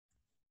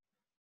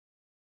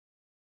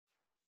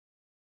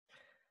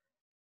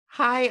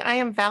Hi, I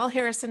am Val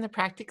Harrison, the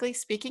Practically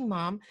Speaking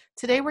Mom.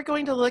 Today we're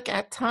going to look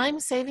at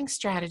time-saving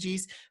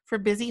strategies for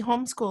busy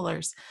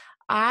homeschoolers.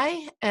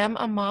 I am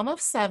a mom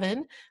of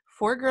seven,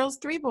 four girls,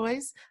 three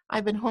boys.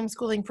 I've been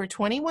homeschooling for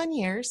 21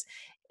 years,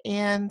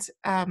 and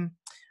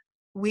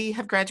we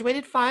have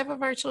graduated five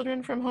of our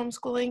children from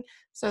homeschooling,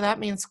 so that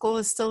means school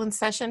is still in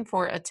session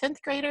for a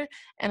 10th grader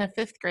and a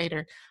fifth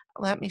grader.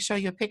 Let me show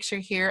you a picture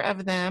here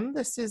of them.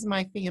 This is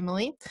my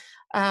family.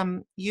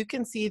 You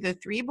can see the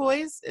three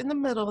boys in the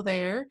middle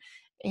there,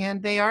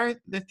 and they are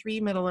the three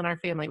middle in our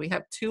family. We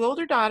have two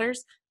older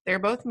daughters. They're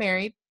both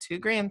married, two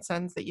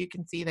grandsons that you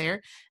can see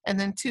there, and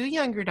then two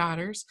younger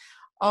daughters.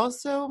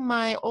 Also,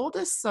 my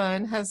oldest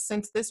son has,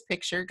 since this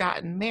picture,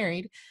 gotten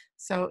married.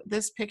 So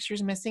this picture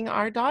is missing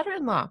our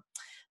daughter-in-law.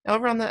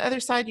 Over on the other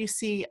side, you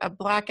see a the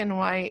black and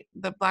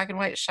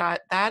white shot.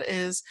 That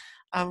is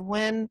of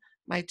when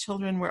my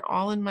children were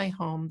all in my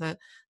home, the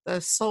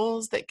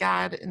souls that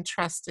God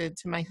entrusted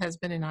to my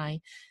husband and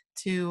I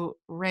to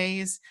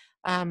raise,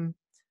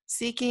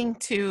 seeking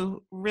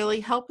to really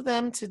help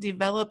them to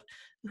develop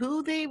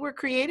who they were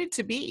created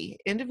to be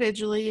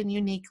individually and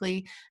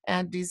uniquely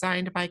and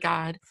designed by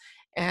God.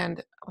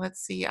 And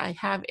let's see, I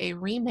have a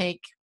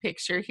remake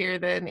picture here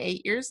then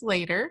 8 years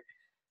later.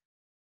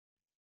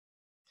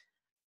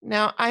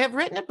 Now, I have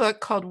written a book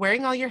called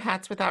Wearing All Your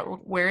Hats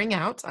Without Wearing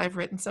Out. I've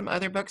written some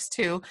other books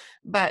too,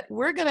 but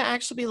we're going to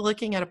actually be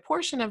looking at a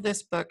portion of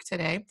this book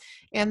today.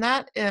 And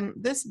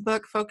this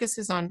book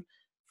focuses on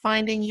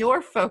finding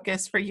your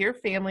focus for your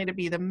family to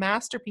be the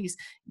masterpiece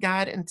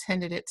God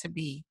intended it to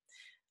be.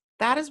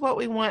 That is what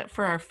we want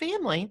for our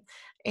family.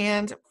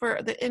 And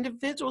for the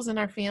individuals in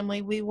our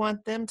family, we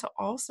want them to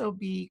also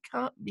be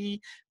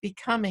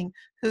becoming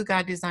who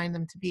God designed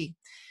them to be.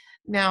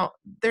 Now,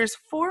 there's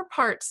four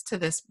parts to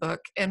this book,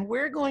 and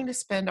we're going to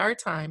spend our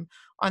time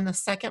on the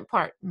second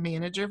part,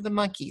 Manager of the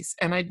Monkeys.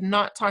 And I'm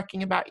not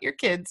talking about your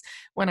kids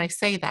when I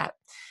say that.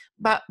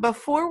 But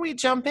before we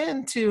jump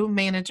into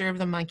Manager of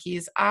the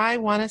Monkeys, I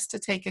want us to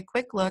take a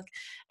quick look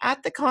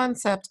at the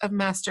concept of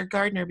Master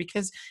Gardener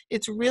because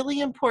it's really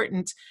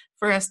important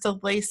for us to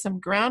lay some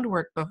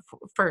groundwork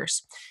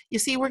first. You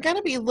see, we're going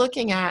to be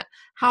looking at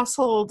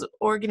household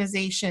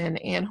organization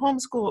and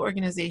homeschool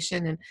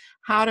organization and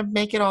how to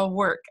make it all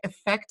work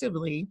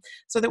effectively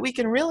so that we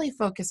can really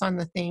focus on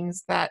the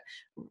things that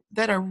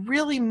are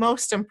really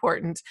most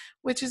important,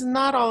 which is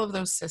not all of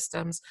those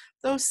systems.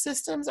 Those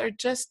systems are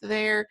just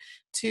there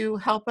to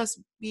help us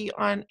be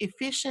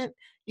efficient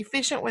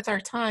with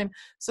our time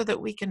so that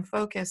we can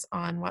focus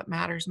on what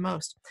matters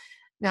most.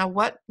 Now,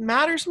 what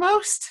matters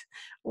most?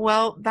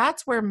 Well,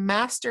 that's where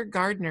master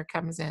gardener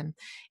comes in.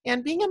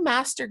 And being a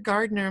master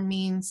gardener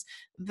means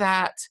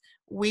that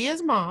we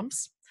as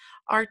moms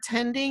are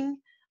tending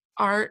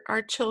our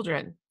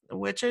children,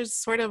 which is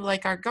sort of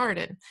like our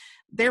garden.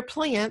 They're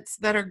plants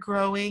that are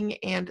growing,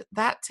 and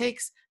that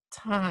takes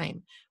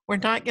time. We're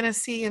not going to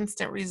see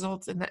instant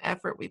results in the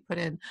effort we put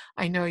in.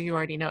 I know you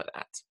already know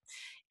that.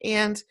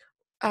 And,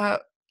 uh,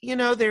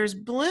 there's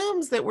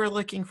blooms that we're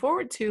looking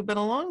forward to, but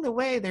along the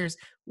way, there's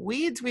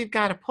weeds we've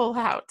got to pull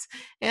out.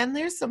 And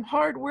there's some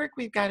hard work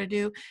we've got to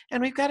do. And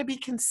we've got to be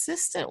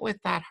consistent with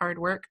that hard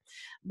work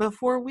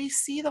before we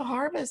see the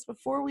harvest,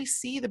 before we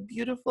see the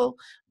beautiful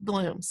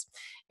blooms.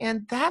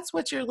 And that's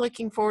what you're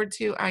looking forward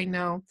to, I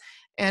know.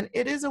 And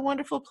it is a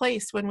wonderful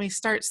place when we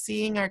start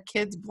seeing our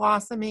kids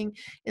blossoming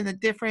in the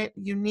different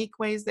unique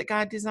ways that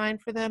God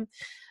designed for them.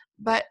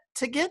 But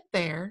to get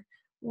there,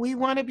 we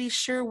want to be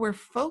sure we're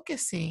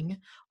focusing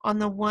on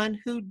the one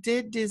who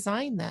did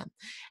design them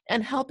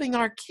and helping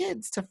our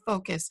kids to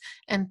focus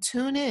and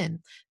tune in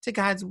to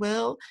God's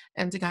will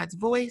and to God's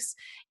voice.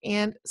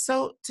 And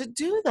so to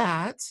do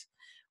that,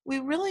 we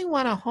really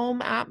want a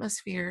home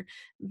atmosphere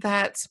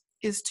that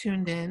is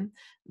tuned in,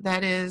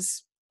 that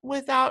is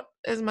without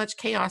as much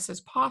chaos as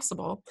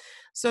possible,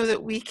 so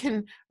that we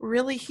can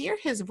really hear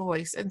his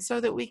voice and so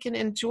that we can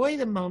enjoy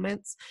the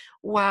moments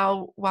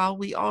while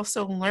we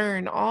also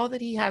learn all that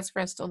he has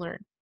for us to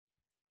learn.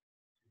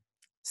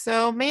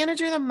 So,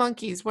 manager the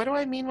monkeys, what do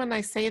I mean when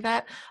I say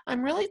that?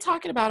 I'm really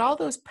talking about all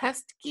those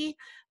pesky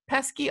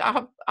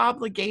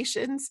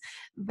obligations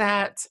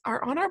that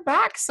are on our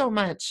back so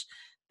much.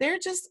 They're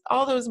just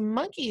all those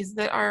monkeys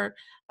that are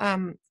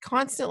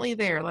constantly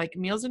there, like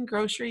meals and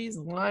groceries,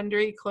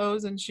 laundry,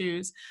 clothes and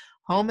shoes,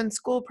 home and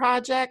school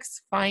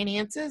projects,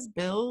 finances,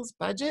 bills,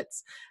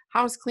 budgets,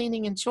 house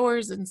cleaning and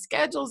chores and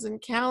schedules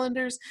and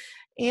calendars,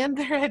 and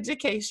their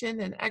education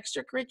and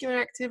extracurricular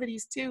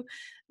activities too.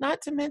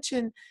 Not to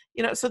mention,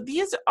 so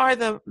these are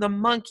the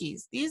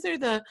monkeys. These are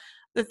the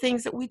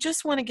things that we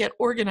just want to get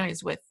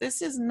organized with.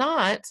 This is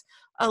not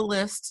a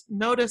list.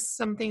 Notice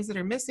some things that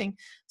are missing,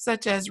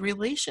 such as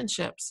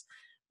relationships,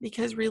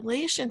 because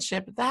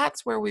relationship,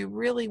 that's where we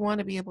really want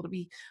to be able to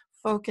be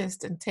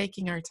focused and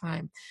taking our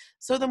time.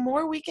 So the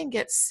more we can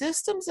get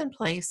systems in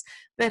place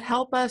that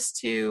help us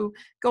to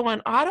go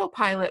on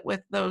autopilot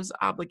with those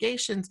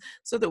obligations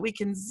so that we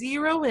can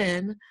zero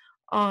in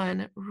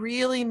on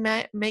really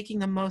making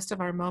the most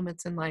of our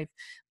moments in life,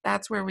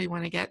 that's where we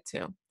want to get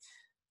to.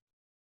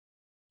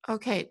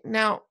 Okay,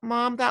 now,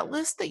 Mom, that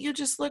list that you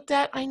just looked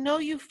at, I know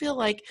you feel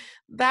like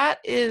that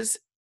is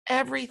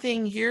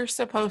everything you're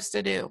supposed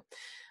to do.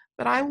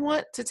 But I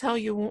want to tell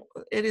you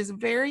it is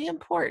very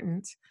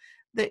important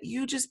that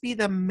you just be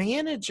the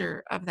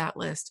manager of that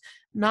list,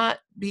 not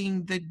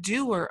being the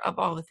doer of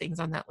all the things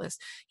on that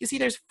list. You see,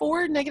 there's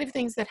four negative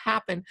things that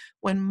happen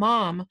when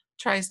mom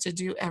tries to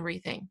do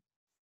everything.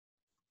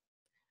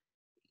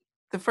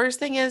 The first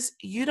thing is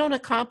you don't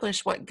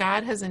accomplish what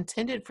God has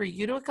intended for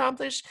you to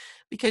accomplish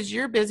because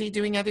you're busy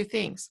doing other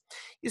things.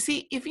 You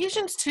see,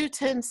 Ephesians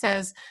 2:10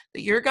 says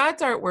that you're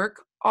God's artwork,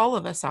 all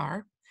of us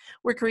are.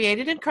 We're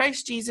created in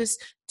Christ Jesus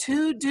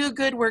to do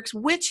good works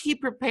which he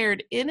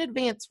prepared in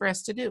advance for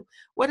us to do.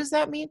 What does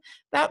that mean?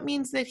 That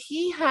means that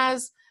he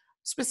has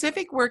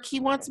specific work he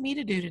wants me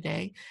to do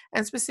today,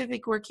 and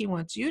specific work he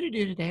wants you to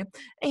do today,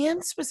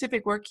 and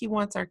specific work he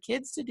wants our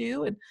kids to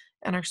do,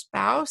 and our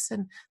spouse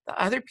and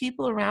the other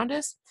people around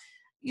us.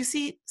 You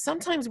see,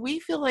 sometimes we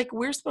feel like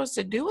we're supposed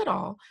to do it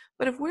all,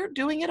 but if we're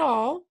doing it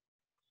all,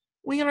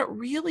 we aren't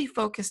really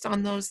focused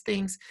on those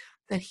things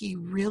that He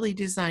really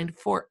designed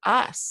for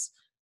us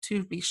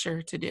to be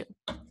sure to do.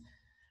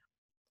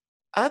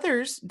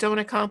 Others don't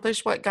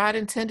accomplish what God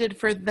intended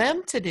for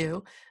them to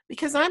do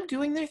because I'm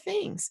doing their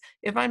things.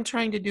 If I'm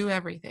trying to do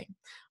everything,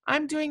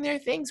 I'm doing their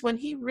things when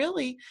He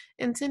really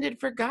intended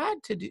for God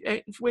to do,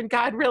 when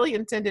God really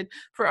intended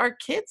for our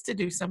kids to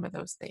do some of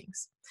those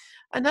things.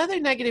 Another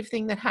negative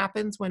thing that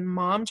happens when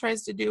mom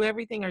tries to do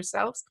everything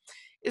ourselves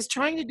is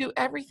trying to do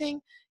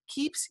everything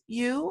keeps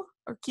you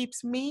or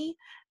keeps me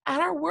at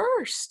our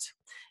worst.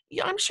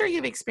 Yeah, I'm sure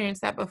you've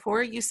experienced that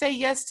before. You say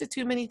yes to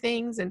too many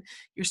things and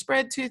you're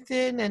spread too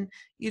thin and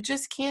you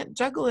just can't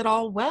juggle it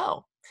all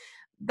well.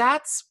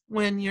 That's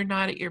when you're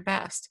not at your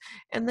best.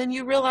 And then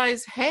you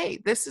realize, hey,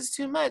 this is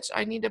too much.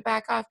 I need to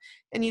back off.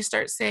 And you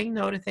start saying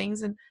no to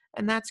things, and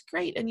that's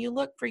great. And you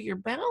look for your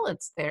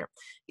balance there.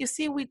 You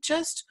see, we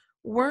just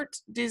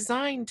weren't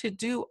designed to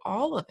do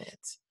all of it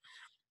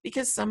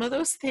because some of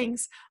those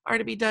things are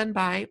to be done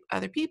by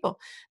other people.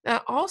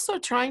 Now, also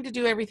trying to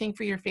do everything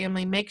for your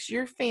family makes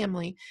your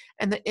family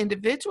and the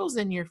individuals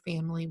in your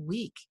family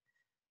weak.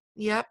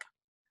 Yep,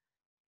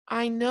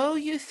 I know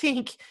you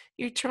think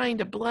you're trying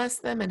to bless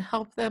them and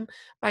help them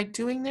by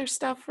doing their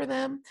stuff for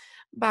them,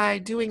 by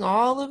doing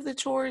all of the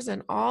chores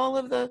and all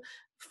of the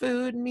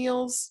food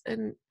meals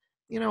and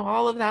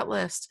all of that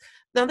list.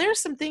 Now there's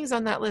some things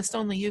on that list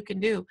only you can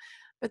do,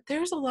 but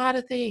there's a lot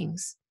of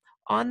things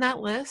on that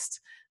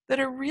list that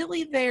are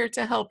really there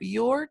to help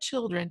your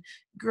children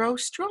grow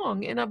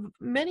strong in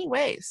many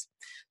ways.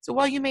 So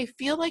while you may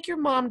feel like your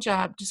mom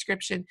job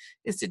description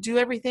is to do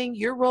everything,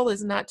 your role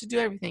is not to do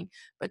everything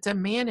but to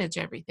manage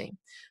everything.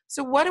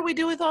 So, what do we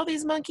do with all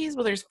these monkeys?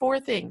 Well, there's four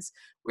things.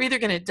 We're either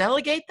going to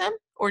delegate them,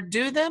 or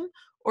do them,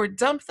 or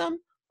dump them,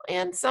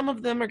 and some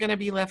of them are going to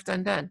be left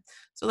undone.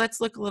 So,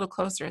 let's look a little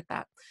closer at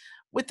that.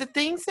 With the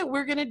things that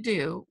we're going to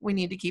do, we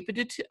need to keep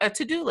a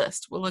to do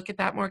list. We'll look at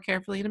that more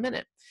carefully in a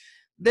minute.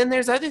 Then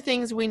there's other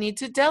things we need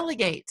to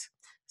delegate.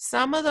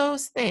 Some of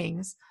those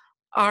things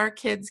our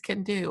kids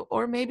can do,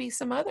 or maybe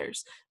some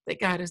others that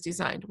God has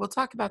designed. We'll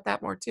talk about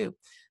that more too.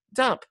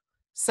 Dump.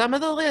 Some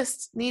of the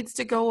list needs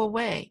to go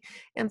away.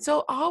 And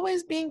so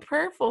always being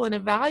prayerful and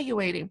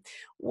evaluating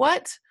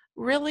what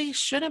really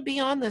shouldn't be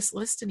on this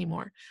list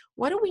anymore.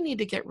 What do we need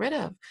to get rid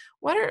of?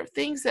 What are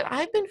things that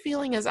I've been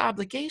feeling as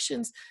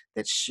obligations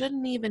that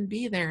shouldn't even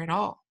be there at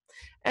all?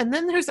 And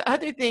then there's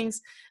other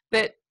things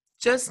that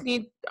just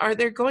are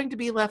they're going to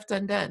be left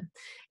undone.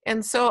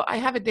 And so I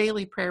have a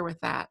daily prayer with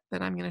that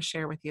I'm going to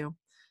share with you.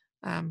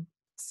 Um,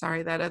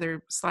 Sorry, that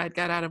other slide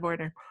got out of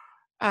order.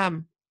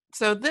 Um,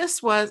 so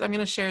this was, I'm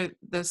going to share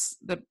there's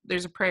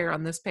a prayer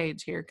on this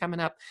page here coming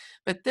up,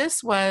 but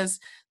this was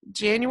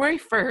January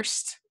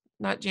 1st,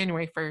 not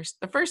January 1st,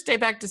 the first day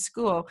back to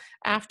school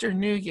after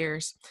New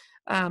Year's,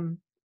 a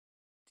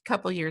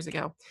couple years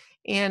ago.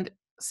 And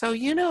so,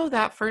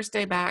 that first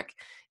day back,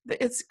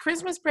 it's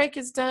Christmas break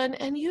is done,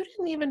 and you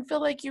didn't even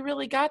feel like you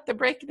really got the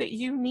break that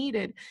you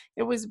needed.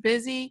 It was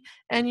busy,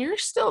 and you're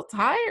still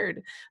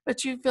tired,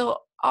 but you feel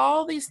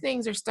all these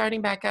things are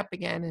starting back up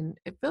again, and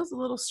it feels a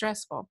little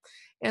stressful.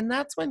 And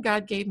that's when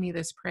God gave me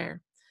this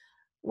prayer.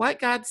 What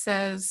God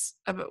says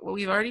about, well,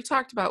 we've already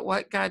talked about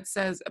what God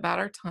says about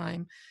our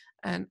time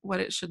and what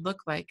it should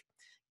look like.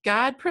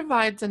 God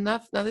provides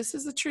enough. Now, this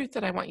is the truth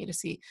that I want you to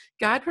see.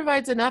 God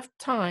provides enough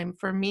time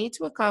for me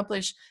to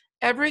accomplish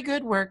every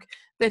good work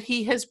that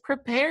He has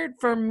prepared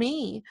for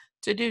me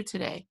to do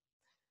today.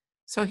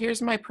 So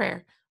here's my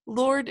prayer.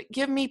 Lord,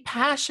 give me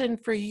passion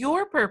for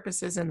your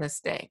purposes in this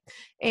day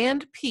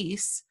and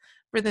peace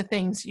for the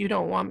things you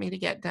don't want me to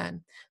get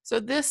done. So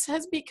this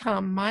has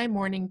become my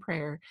morning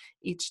prayer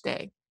each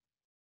day.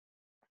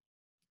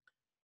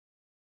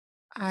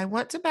 I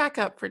want to back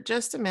up for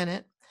just a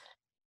minute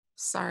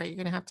Sorry, you're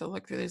gonna have to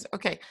look through this.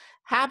 Okay,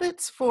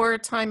 habits for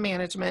time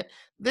management.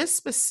 This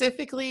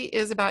specifically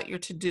is about your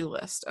to-do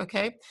list,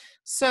 okay?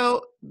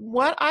 So,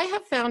 what I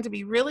have found to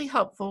be really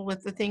helpful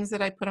with the things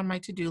that I put on my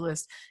to-do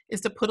list is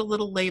to put a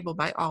little label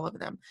by all of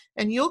them.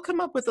 And you'll come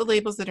up with the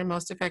labels that are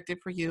most effective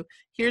for you.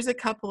 Here's a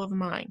couple of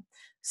mine.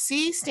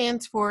 C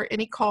stands for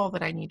any call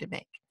that I need to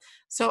make.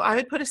 So, I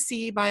would put a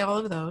C by all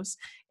of those.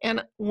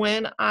 And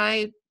when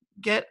I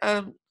get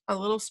a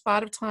little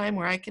spot of time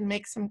where I can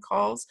make some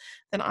calls,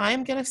 then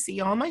I'm going to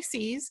see all my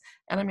C's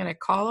and I'm going to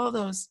call all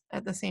those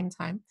at the same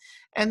time.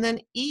 And then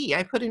E,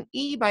 I put an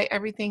E by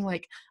everything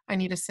like I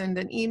need to send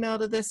an email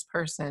to this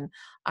person.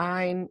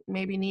 I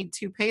maybe need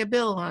to pay a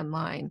bill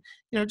online.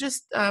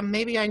 Just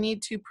maybe I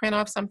need to print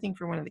off something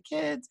for one of the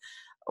kids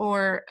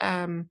or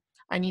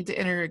I need to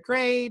enter a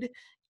grade,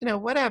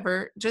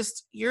 whatever.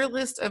 Just your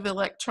list of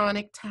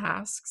electronic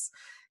tasks.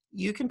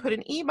 You can put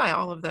an E by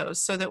all of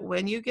those so that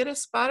when you get a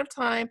spot of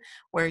time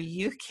where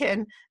you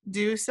can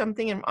do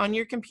something on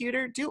your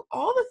computer, do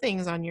all the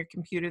things on your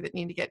computer that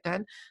need to get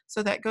done.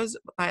 So that goes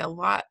by a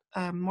lot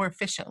more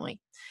efficiently.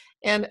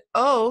 And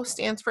O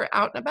stands for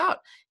out and about.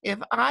 If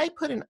I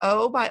put an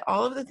O by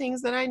all of the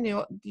things that I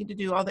need to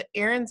do, all the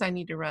errands I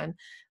need to run,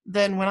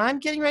 then when I'm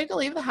getting ready to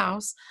leave the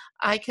house,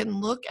 I can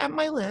look at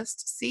my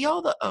list, see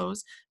all the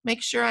O's,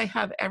 make sure I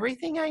have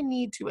everything I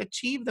need to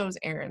achieve those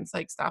errands,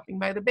 like stopping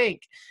by the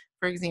bank,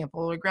 for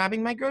example, or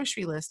grabbing my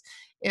grocery list.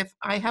 If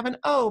I have an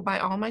O by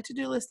all my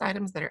to-do list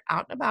items that are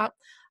out and about,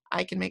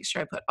 I can make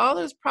sure I put all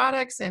those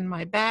products in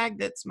my bag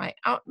that's my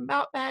out and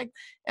about bag,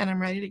 and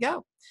I'm ready to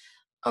go.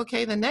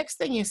 Okay, the next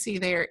thing you see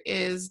there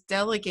is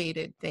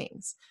delegated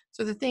things.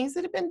 So the things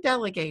that have been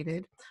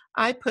delegated,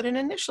 I put an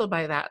initial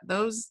by that.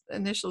 Those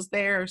initials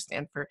there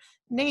stand for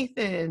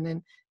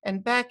Nathan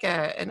and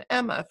Becca and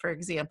Emma, for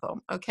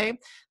example. Okay,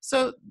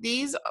 so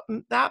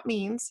that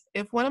means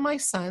if one of my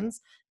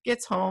sons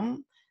gets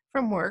home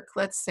from work,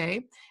 let's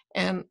say,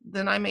 and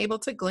then I'm able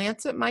to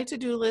glance at my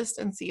to-do list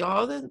and see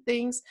all the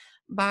things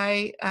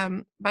by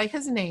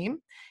his name,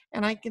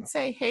 and I can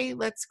say, hey,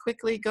 let's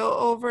quickly go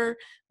over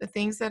the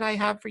things that I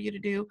have for you to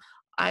do.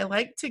 I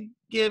like to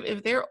give,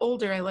 if they're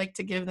older, I like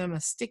to give them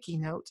a sticky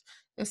note,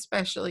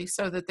 especially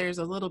so that there's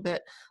a little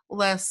bit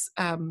less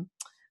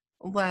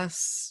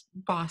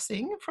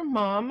bossing from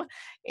mom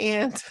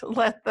and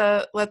let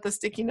the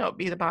sticky note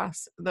be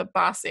the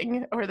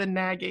bossing or the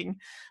nagging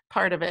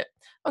part of it.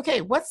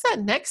 Okay, what's that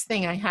next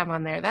thing I have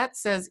on there? That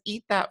says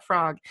Eat That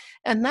Frog.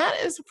 And that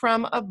is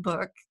from a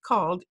book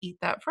called Eat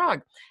That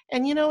Frog.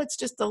 And it's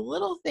just a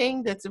little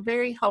thing that's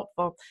very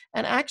helpful.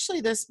 And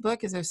actually this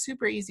book is a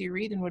super easy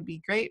read and would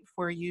be great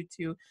for you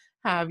to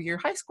have your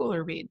high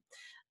schooler read.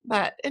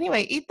 But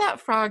anyway, Eat That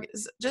Frog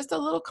is just a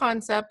little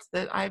concept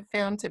that I've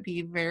found to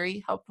be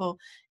very helpful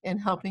in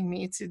helping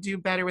me to do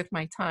better with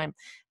my time.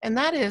 And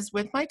that is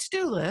with my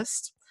to-do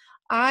list,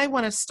 I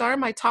want to star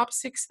my top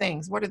 6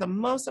 things. What are the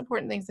most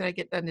important things that I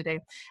get done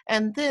today?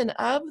 And then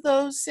of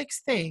those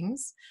 6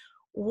 things,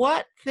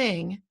 what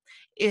thing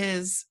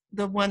is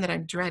the one that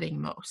I'm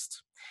dreading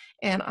most?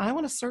 And I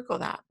want to circle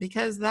that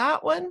because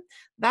that one,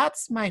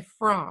 that's my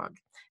frog.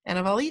 And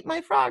if I'll eat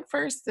my frog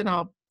first, then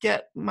I'll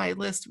get my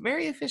list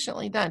very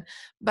efficiently done.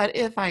 But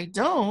if I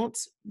don't,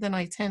 then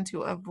I tend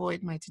to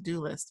avoid my to-do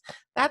list.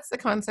 That's the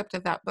concept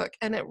of that book.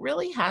 And it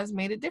really has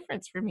made a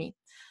difference for me.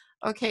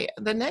 Okay,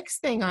 the next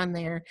thing on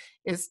there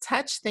is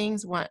touch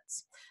things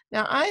once.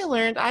 Now, I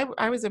learned,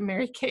 I was a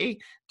Mary Kay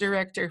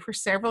director for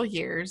several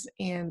years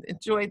and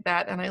enjoyed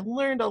that. And I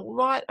learned a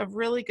lot of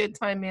really good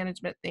time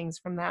management things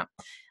from that.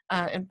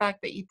 In fact,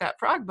 the Eat That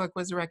Frog book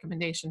was a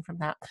recommendation from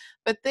that.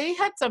 But they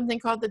had something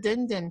called the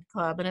Din Din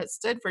Club, and it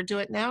stood for Do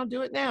It Now,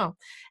 Do It Now.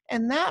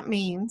 And that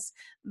means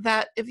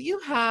that if you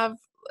have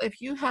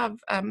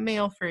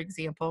mail, for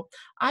example,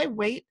 I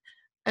wait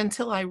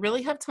until I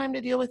really have time to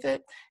deal with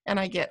it and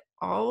I get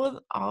all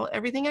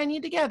everything I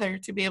need together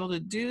to be able to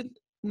do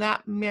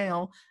that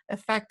mail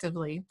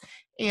effectively.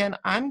 And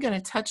I'm going to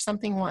touch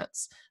something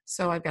once.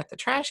 So I've got the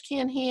trash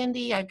can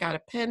handy, I've got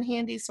a pen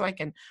handy so I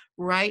can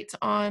write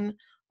on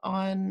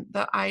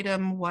the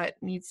item what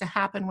needs to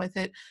happen with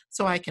it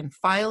so I can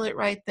file it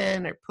right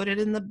then or put it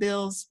in the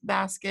bills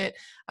basket.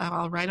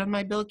 I'll write on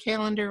my bill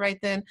calendar right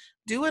then.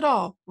 Do it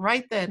all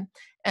right then.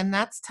 And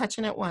that's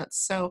touching it once.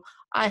 So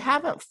I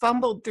haven't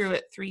fumbled through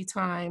it 3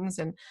 times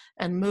and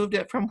moved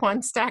it from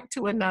one stack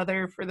to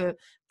another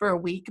for a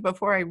week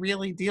before I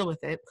really deal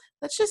with it.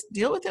 Let's just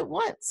deal with it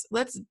once.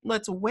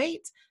 Let's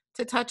wait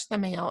to touch the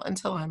mail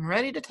until I'm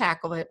ready to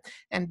tackle it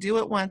and do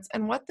it once.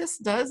 And what this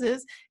does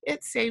is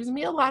it saves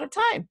me a lot of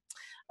time.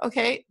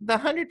 Okay, the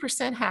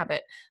 100%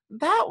 habit.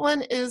 That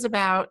one is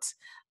about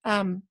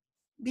um,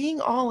 being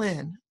all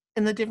in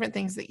the different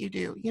things that you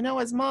do.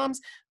 As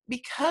moms,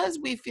 because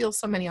we feel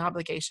so many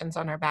obligations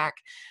on our back,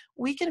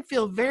 we can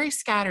feel very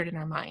scattered in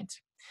our mind.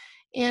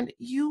 And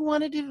you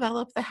want to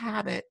develop the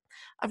habit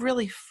of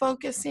really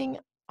focusing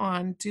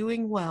on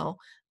doing well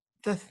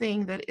the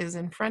thing that is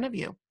in front of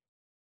you.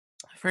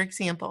 For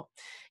example,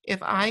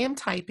 if I am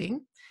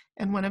typing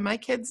And when my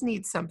kids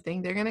need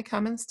something, they're going to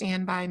come and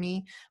stand by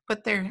me,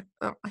 put their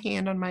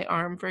hand on my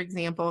arm, for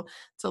example,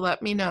 to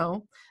let me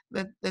know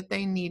that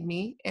they need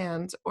me.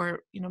 And,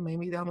 or,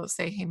 maybe they'll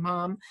say, "Hey,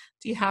 mom,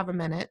 do you have a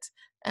minute?"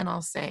 And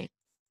I'll say,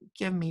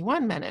 "Give me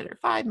 1 minute or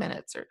 5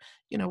 minutes," or,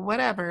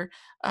 whatever.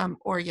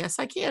 Or, "Yes,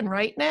 I can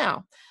right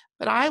now."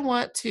 But I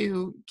want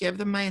to give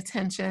them my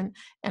attention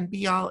and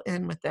be all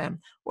in with them.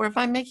 Or if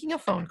I'm making a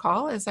phone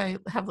call, as I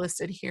have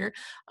listed here,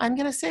 I'm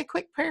going to say a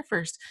quick prayer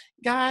first.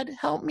 "God,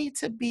 help me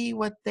to be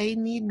what they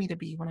need me to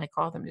be when I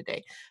call them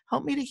today.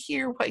 Help me to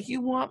hear what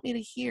you want me to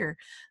hear,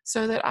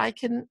 so that I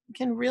can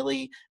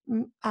really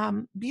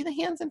be the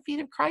hands and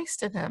feet of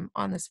Christ to them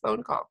on this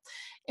phone call."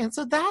 And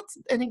so that's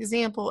an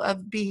example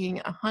of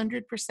being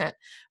 100%,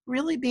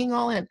 really being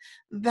all in.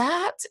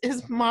 That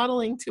is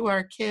modeling to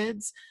our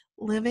kids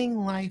living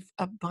life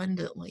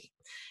abundantly.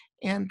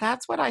 And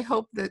that's what I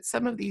hope that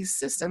some of these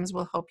systems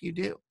will help you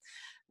do.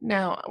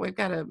 Now, we've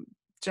got to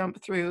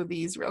jump through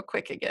these real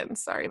quick again.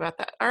 Sorry about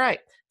that. All right.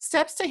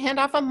 Steps to hand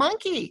off a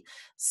monkey.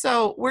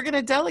 So we're going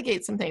to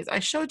delegate some things. I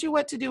showed you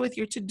what to do with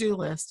your to-do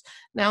list.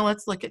 Now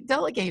let's look at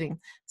delegating.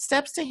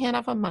 Steps to hand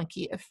off a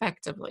monkey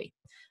effectively.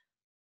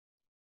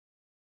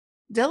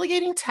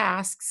 Delegating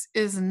tasks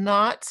is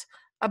not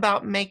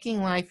about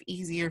making life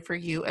easier for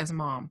you as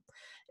mom.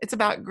 It's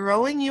about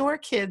growing your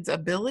kids'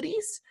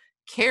 abilities,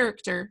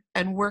 character,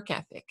 and work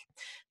ethic.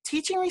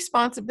 Teaching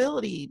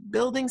responsibility,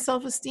 building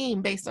self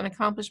esteem based on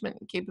accomplishment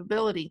and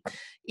capability,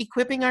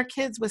 equipping our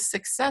kids with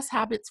success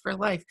habits for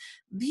life.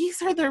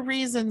 These are the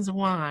reasons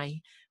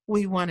why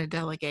we want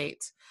to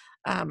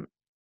um,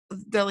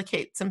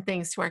 delegate some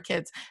things to our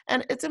kids.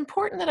 And it's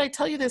important that I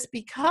tell you this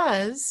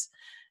because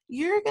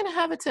you're going to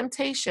have a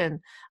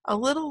temptation, a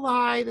little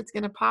lie that's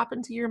going to pop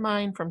into your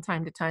mind from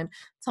time to time,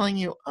 telling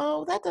you,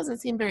 "Oh, that doesn't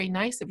seem very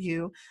nice of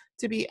you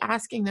to be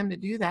asking them to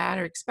do that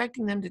or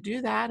expecting them to do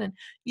that. And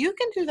you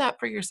can do that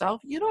for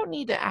yourself. You don't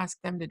need to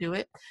ask them to do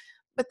it."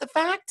 But the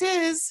fact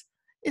is,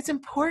 it's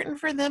important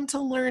for them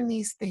to learn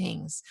these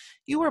things.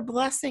 You are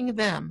blessing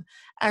them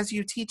as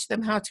you teach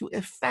them how to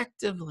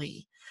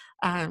effectively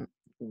um,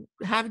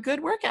 have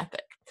good work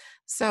ethic.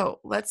 So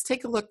let's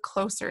take a look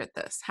closer at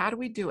this. How do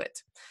we do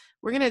it?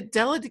 We're going to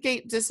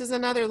delegate. This is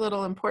another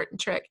little important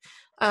trick.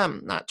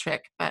 Not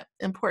trick, but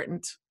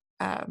important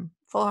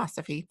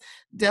philosophy.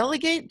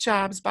 Delegate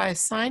jobs by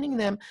assigning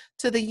them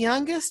to the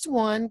youngest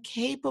one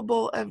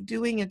capable of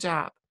doing a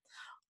job.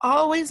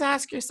 Always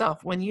ask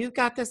yourself, when you've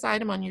got this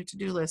item on your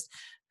to-do list,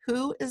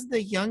 who is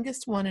the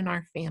youngest one in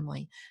our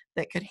family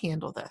that could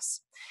handle this?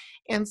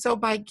 And so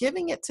by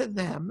giving it to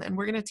them, and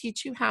we're going to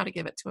teach you how to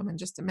give it to them in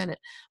just a minute,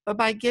 but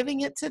by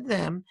giving it to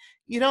them,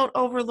 you don't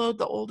overload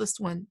the oldest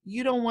one.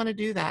 You don't want to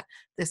do that.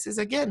 This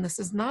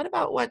is not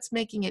about what's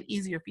making it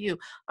easier for you.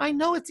 I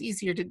know it's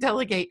easier to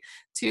delegate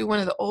to one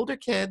of the older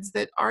kids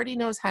that already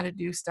knows how to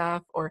do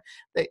stuff or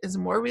that is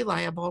more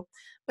reliable,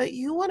 but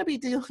you want to be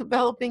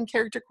developing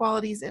character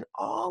qualities in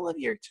all of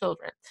your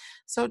children.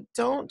 So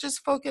don't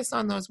just focus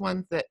on those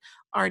ones that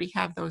already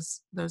have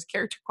those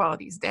character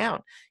qualities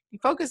down. You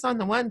focus on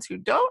the ones who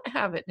don't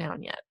have it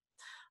down yet.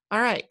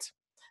 All right.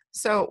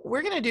 So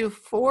we're going to do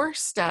 4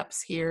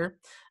 steps here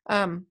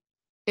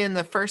in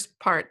the first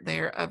part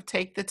there of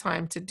take the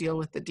time to deal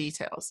with the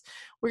details.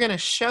 We're going to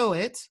show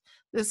it.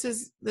 Let's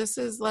use this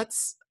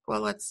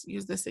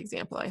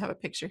example. I have a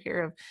picture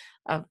here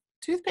of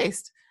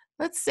toothpaste.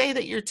 Let's say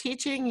that you're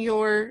teaching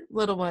your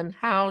little one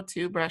how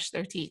to brush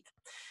their teeth.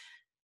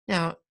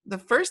 Now, the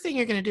first thing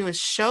you're going to do is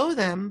show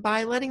them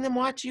by letting them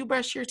watch you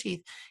brush your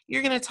teeth.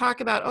 You're going to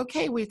talk about,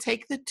 okay, we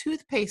take the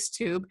toothpaste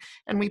tube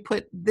and we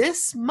put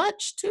this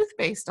much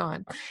toothpaste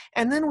on,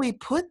 and then we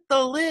put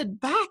the lid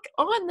back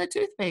on the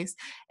toothpaste,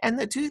 and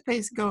the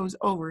toothpaste goes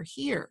over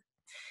here.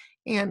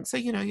 And so,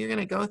 you're going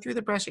to go through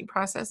the brushing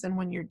process, and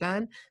when you're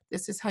done,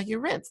 this is how you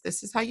rinse.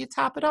 This is how you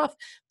top it off.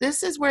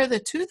 This is where the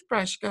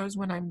toothbrush goes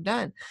when I'm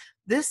done.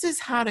 This is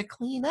how to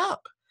clean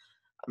up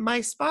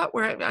my spot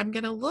where I'm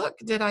going to look.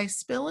 Did I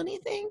spill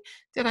anything?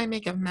 Did I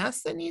make a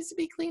mess that needs to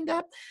be cleaned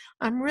up?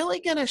 I'm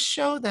really going to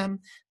show them,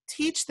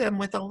 teach them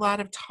with a lot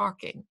of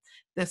talking.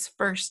 That's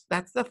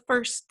the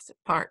first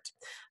part.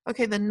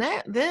 Okay,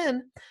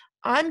 then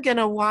I'm going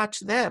to watch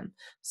them.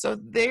 So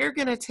they're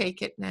going to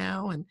take it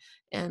now,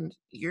 and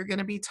you're going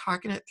to be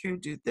talking it through,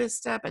 do this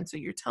step. And so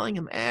you're telling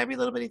them every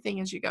little bitty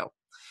thing as you go.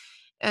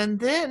 And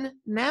then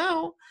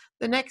now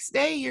the next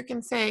day you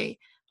can say,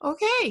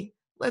 okay,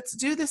 let's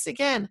do this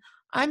again.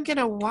 I'm going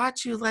to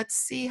watch you. Let's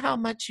see how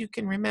much you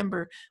can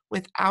remember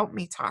without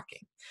me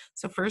talking.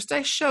 So first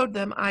I showed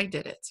them I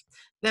did it.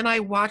 Then I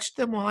watched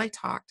them while I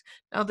talked.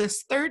 Now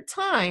this third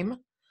time,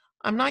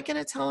 I'm not going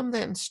to tell them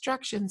the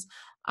instructions.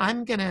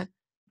 I'm going to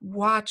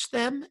watch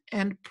them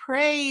and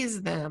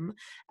praise them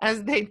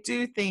as they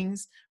do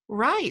things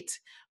right.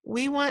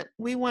 We want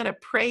to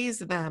praise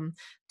them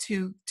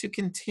to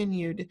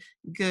continued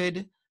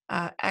good,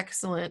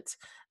 excellent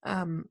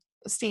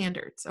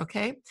standards.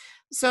 Okay,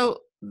 so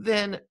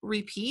then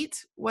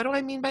repeat. What do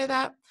I mean by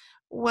that?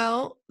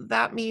 Well,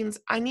 that means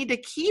I need to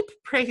keep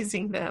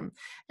praising them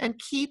and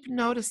keep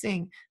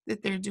noticing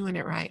that they're doing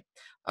it right.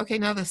 Okay,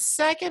 now the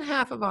second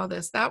half of all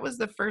this, that was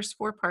the first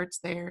four parts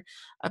there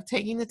of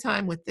taking the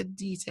time with the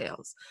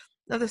details.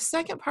 Now, the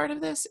second part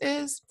of this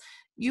is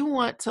you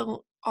want to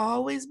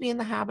always be in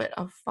the habit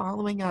of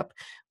following up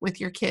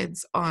with your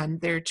kids on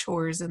their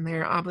chores and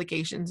their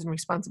obligations and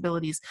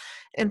responsibilities.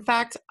 In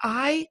fact,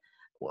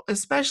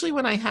 especially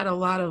when I had a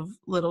lot of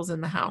littles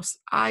in the house,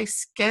 I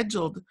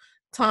scheduled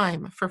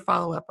time for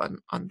follow-up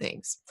on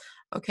things.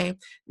 Okay.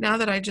 Now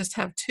that I just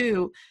have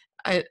two,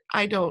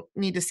 I don't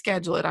need to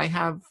schedule it. I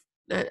have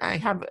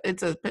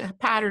it's a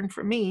pattern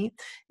for me.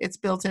 It's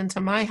built into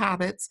my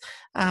habits.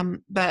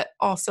 But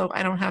also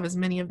I don't have as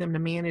many of them to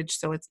manage,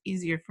 so it's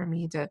easier for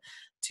me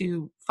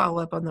to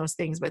follow up on those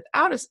things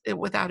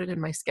without it in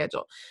my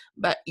schedule.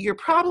 But you're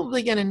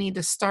probably going to need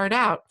to start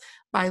out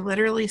by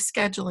literally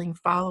scheduling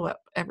follow-up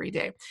every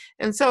day.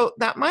 And so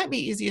that might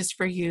be easiest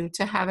for you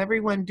to have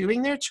everyone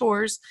doing their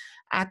chores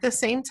at the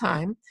same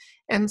time.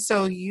 And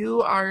so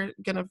you are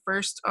going to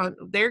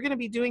they're going to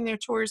be doing their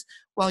chores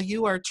while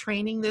you are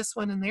training this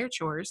one in their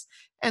chores.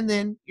 And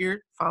then you're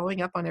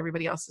following up on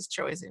everybody else's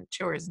chores and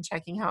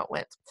checking how it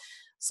went.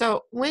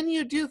 So when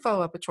you do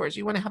follow up with chores,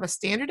 you want to have a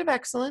standard of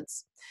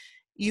excellence.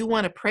 You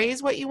want to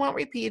praise what you want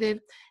repeated,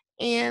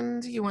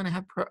 and you want to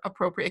have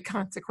appropriate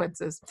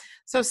consequences.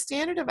 So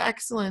standard of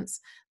excellence,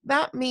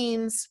 that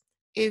means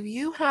if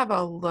you have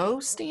a low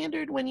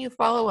standard when you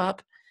follow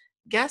up,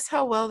 guess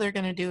how well they're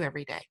going to do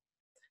every day?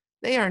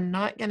 They are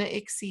not going to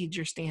exceed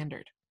your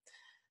standard.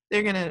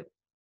 They're going to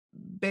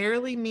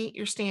barely meet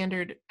your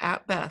standard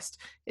at best.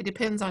 It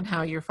depends on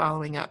how you're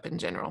following up in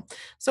general.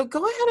 So go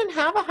ahead and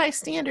have a high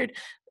standard,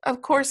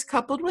 of course,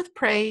 coupled with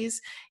praise.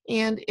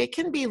 And it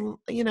can be,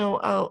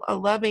 a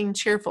loving,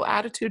 cheerful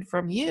attitude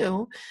from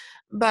you,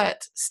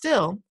 but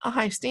still a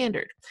high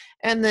standard.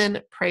 And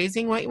then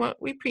praising what you want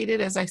repeated,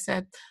 as I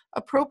said,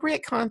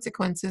 appropriate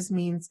consequences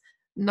means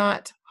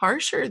not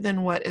harsher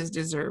than what is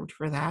deserved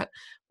for that,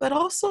 but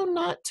also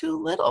not too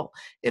little.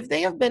 If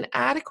they have been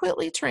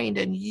adequately trained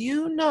and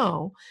you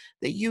know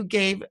that you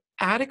gave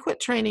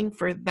adequate training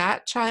for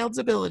that child's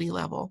ability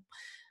level,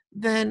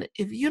 then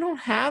if you don't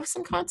have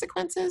some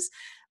consequences,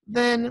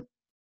 then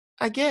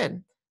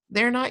again,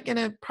 they're not going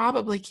to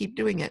probably keep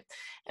doing it.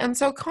 And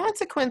so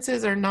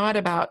consequences are not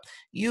about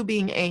you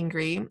being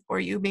angry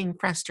or you being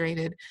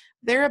frustrated.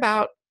 They're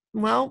about,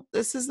 well,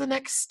 this is the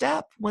next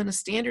step when a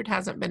standard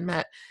hasn't been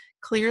met.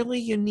 Clearly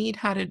you need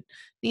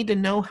to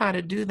know how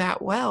to do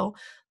that well.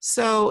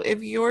 So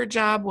if your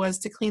job was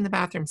to clean the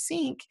bathroom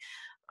sink,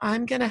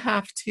 I'm going to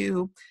have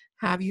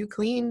you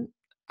clean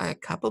a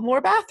couple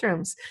more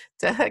bathrooms,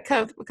 a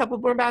couple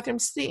more bathroom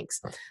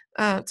sinks,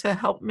 to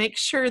help make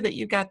sure that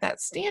you got that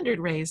standard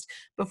raised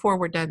before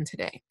we're done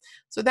today.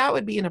 So that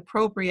would be an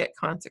appropriate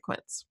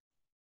consequence.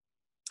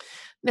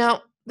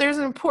 Now, there's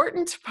an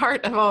important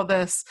part of all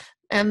this,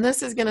 and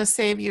this is going to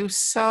save you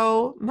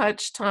so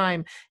much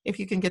time if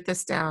you can get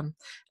this down.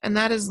 And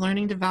that is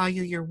learning to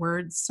value your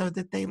words so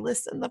that they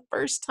listen the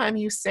first time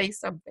you say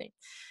something.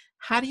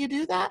 How do you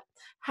do that?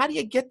 How do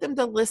you get them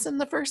to listen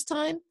the first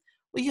time?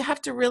 Well, you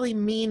have to really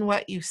mean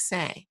what you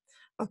say,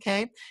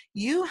 okay?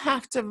 You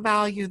have to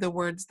value the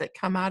words that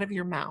come out of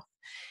your mouth.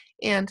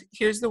 And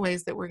here's the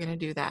ways that we're going to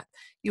do that.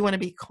 You want to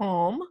be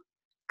calm,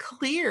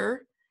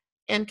 clear,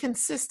 and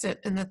consistent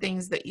in the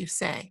things that you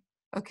say,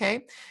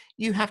 okay?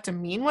 You have to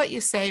mean what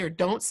you say or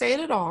don't say it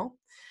at all.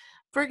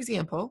 For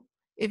example,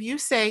 if you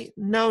say,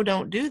 no,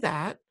 don't do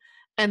that,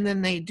 and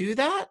then they do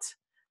that,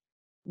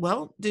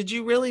 well, did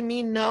you really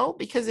mean no?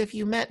 Because if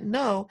you meant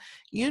no,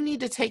 you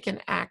need to take an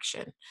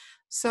action.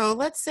 So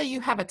let's say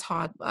you have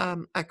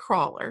a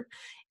crawler,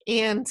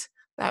 and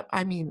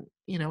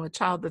a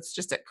child that's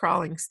just at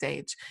crawling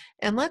stage.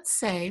 And let's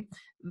say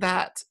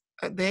that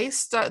they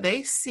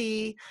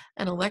see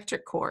an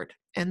electric cord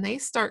and they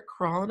start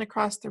crawling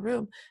across the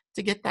room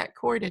to get that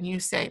cord, and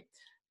you say,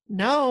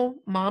 no,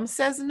 mom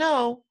says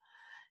no,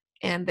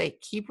 and they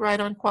keep right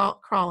on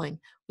crawling.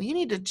 Well, you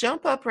need to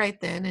jump up right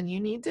then and you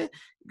need to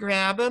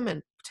grab them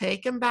and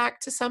take them back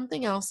to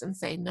something else and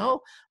say,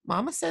 no,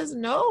 mama says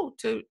no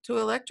to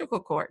electrical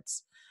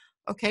cords.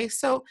 Okay,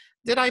 so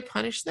did I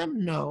punish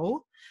them?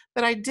 No,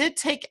 but I did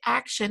take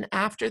action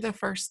after the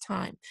first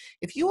time.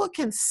 If you will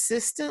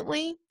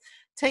consistently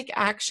take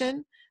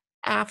action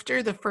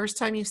after the first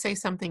time you say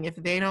something, if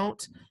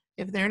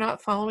they're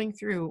not following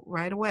through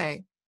right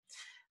away,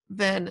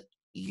 then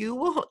you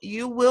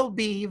will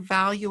be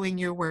valuing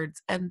your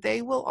words, and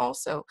they will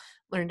also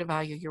learn to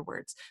value your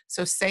words.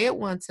 So say it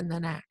once and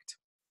then act.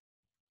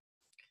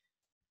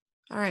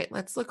 All right,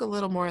 let's look a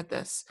little more at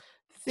this.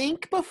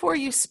 Think before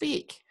you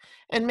speak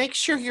and make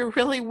sure you're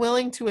really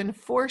willing to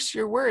enforce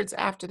your words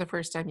after the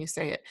first time you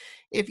say it.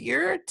 If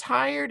you're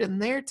tired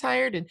and they're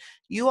tired and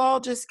you all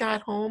just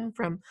got home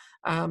from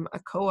a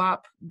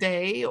co-op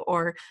day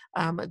or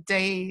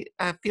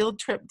a field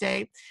trip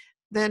day,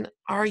 then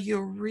are you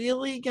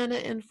really going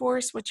to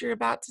enforce what you're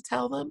about to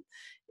tell them?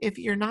 If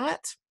you're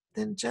not,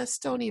 then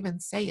just don't even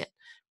say it.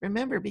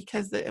 Remember,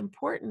 because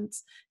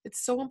it's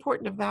so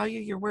important to value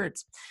your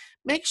words.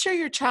 Make sure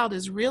your child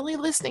is really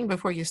listening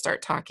before you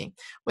start talking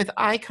with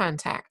eye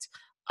contact.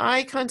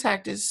 Eye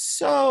contact is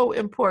so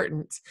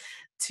important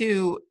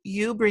to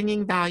you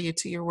bringing value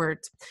to your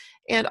words.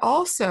 And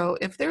also,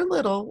 if they're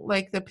little,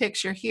 like the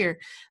picture here,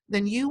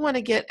 then you want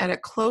to get at a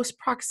close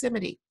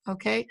proximity,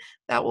 okay?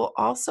 That will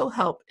also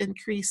help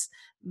increase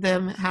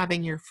them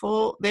having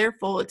their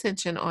full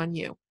attention on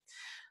you.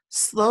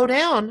 Slow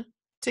down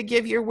to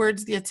give your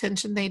words the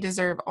attention they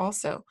deserve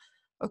also,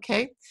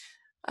 okay?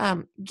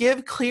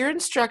 Give clear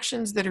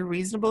instructions that are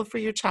reasonable for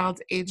your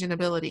child's age and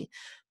ability.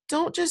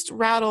 Don't just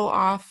rattle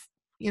off,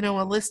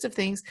 a list of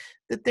things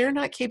that they're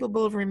not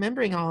capable of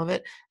remembering all of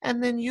it,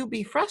 and then you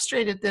be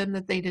frustrated then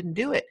that they didn't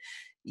do it.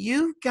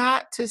 You've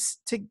got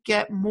to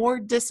get more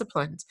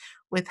disciplined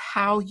with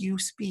how you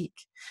speak.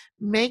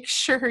 Make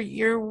sure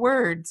your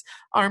words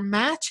are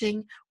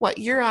matching what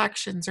your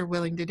actions are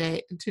willing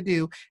to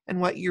do and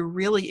what you're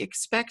really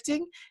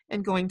expecting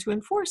and going to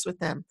enforce with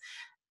them.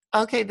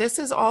 Okay, this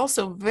is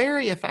also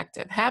very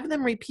effective. Have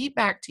them repeat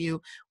back to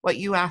you what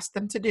you asked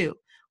them to do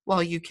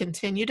while you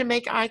continue to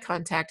make eye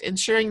contact,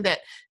 ensuring that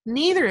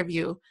neither of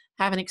you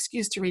have an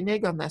excuse to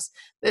renege on this,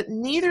 that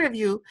neither of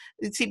you,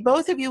 see,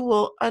 both of you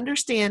will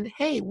understand,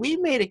 hey, we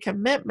made a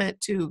commitment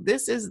to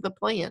this is the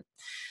plan.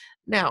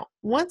 Now,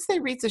 once they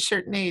reach a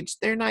certain age,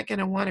 they're not going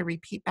to want to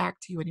repeat back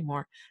to you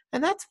anymore.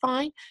 And that's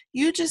fine.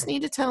 You just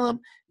need to tell them,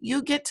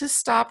 you get to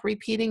stop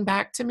repeating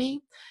back to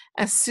me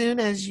as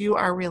soon as you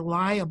are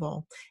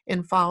reliable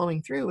in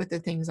following through with the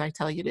things I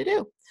tell you to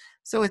do.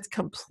 So it's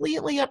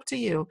completely up to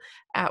you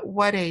at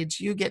what age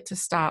you get to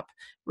stop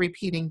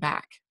repeating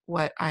back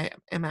what I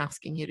am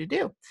asking you to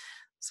do.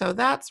 So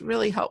that's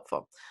really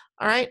helpful.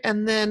 All right.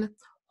 And then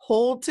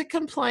hold to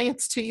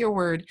compliance to your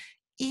word,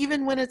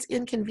 even when it's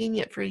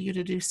inconvenient for you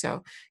to do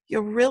so.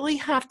 You really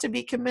have to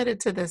be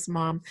committed to this,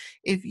 Mom,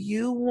 if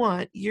you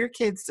want your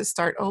kids to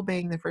start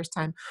obeying the first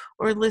time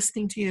or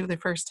listening to you the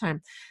first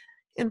time.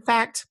 In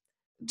fact,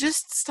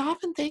 just stop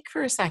and think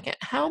for a second.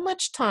 How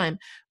much time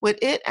would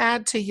it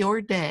add to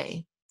your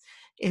day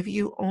if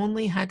you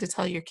only had to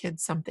tell your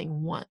kids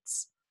something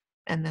once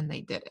and then they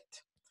did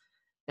it?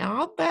 Now,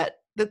 I'll bet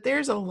that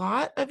there's a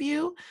lot of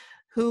you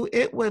who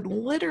it would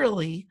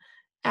literally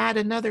add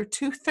another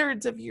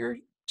 2/3 of your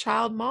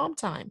child mom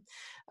time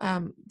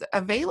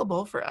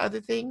available for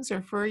other things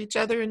or for each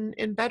other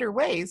in better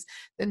ways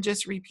than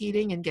just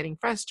repeating and getting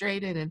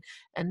frustrated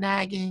and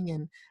nagging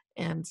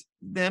and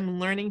them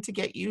learning to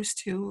get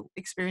used to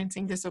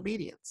experiencing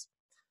disobedience.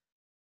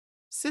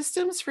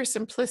 Systems for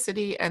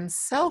simplicity and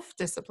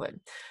self-discipline.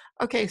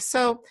 Okay,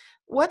 so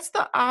what's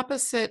the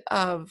opposite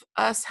of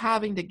us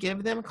having to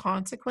give them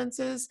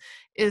consequences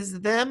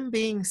is them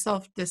being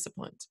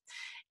self-disciplined.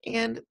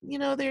 And,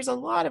 there's a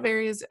lot of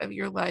areas of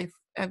your life,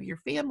 of your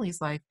family's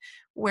life,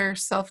 where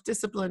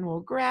self-discipline will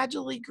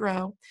gradually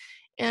grow.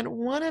 And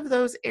one of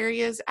those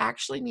areas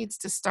actually needs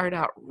to start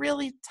out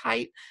really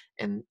tight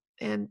and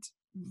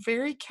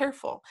very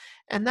careful,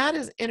 and that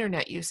is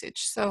internet usage.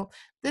 So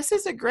this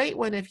is a great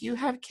one if you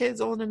have kids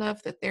old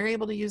enough that they're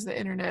able to use the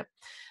internet.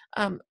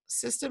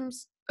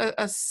 Systems,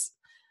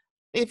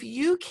 if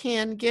you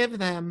can give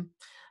them,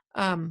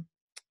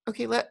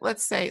 okay,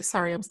 let's say,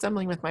 sorry, I'm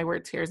stumbling with my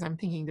words here as I'm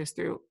thinking this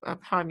through of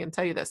how I'm going to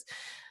tell you this.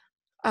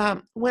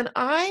 When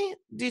I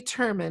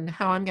determine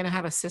how I'm going to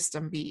have a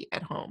system be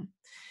at home,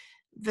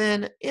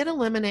 then it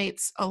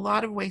eliminates a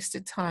lot of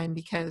wasted time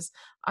because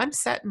I'm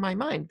set in my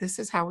mind. This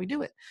is how we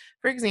do it.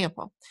 For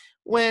example,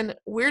 when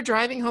we're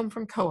driving home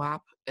from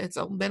co-op,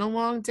 been a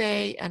long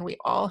day and we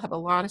all have a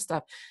lot of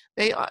stuff.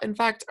 In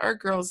fact, our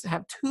girls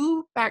have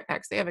 2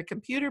 backpacks. They have a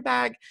computer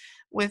bag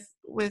with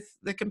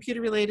the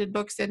computer related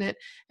books in it,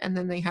 and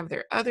then they have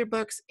their other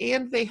books,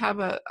 and they have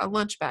a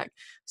lunch bag.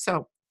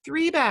 So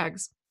 3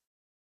 bags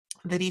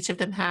that each of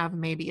them have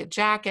maybe a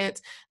jacket.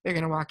 They're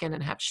going to walk in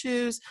and have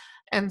shoes.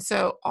 And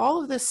so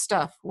all of this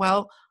stuff,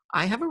 well,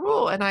 I have a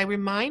rule and I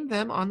remind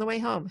them on the way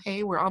home,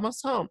 hey, we're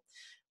almost home.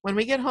 When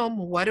we get home,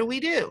 what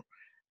do?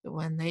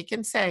 When they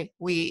can say,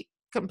 we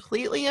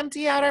completely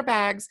empty out our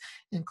bags,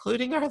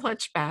 including our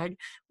lunch bag.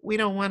 We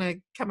don't want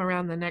to come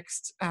around the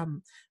next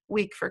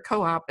week for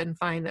co-op and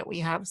find that we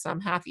have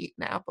some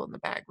half-eaten apple in the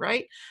bag,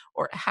 right?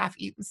 Or a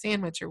half-eaten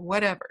sandwich or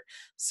whatever.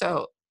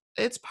 So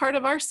it's part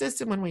of our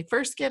system when we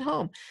first get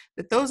home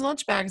that those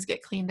lunch bags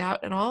get cleaned out,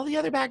 and all the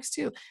other bags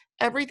too.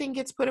 Everything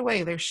gets put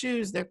away, their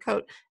shoes, their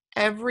coat,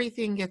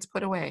 everything gets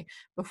put away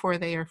before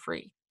they are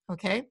free.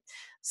 Okay,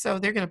 so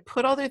they're going to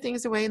put all their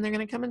things away and they're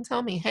going to come and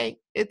tell me, hey,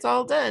 it's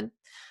all done.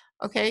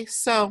 Okay,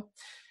 so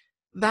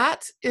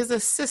that is a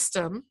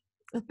system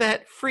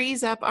that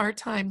frees up our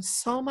time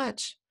so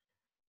much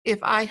if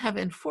I have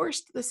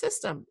enforced the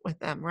system with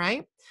them,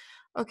 right?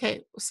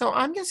 Okay, so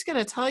I'm just going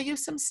to tell you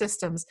some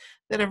systems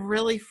that have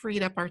really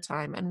freed up our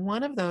time. And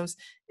one of those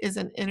is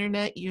an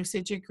internet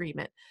usage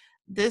agreement.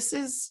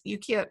 You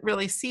can't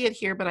really see it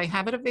here, but I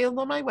have it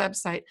available on my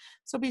website.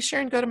 So be sure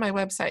and go to my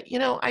website.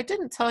 I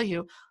didn't tell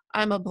you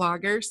I'm a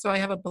blogger. So I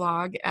have a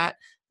blog at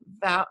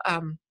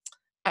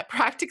at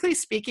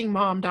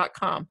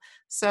practicallyspeakingmom.com.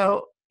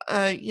 So,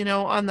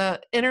 on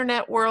the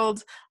internet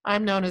world,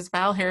 I'm known as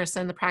Val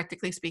Harrison, the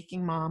Practically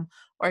Speaking Mom,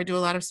 or I do a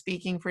lot of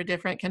speaking for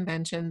different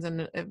conventions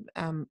and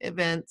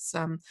events,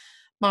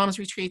 moms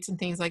retreats, and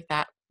things like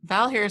that.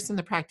 Val Harrison,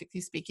 the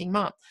Practically Speaking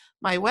Mom.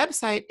 My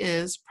website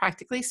is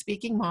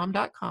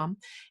practicallyspeakingmom.com,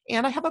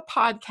 and I have a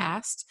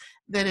podcast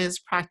that is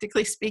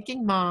Practically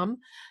Speaking Mom,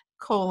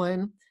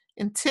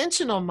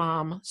 intentional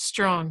mom,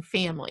 strong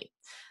family.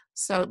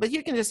 So, but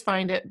you can just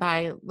find it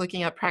by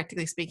looking up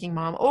Practically Speaking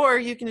Mom, or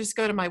you can just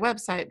go to my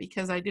website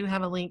because I do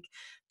have a link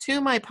to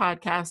my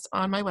podcast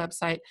on my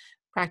website,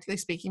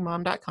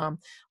 practicallyspeakingmom.com.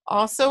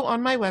 Also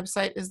on my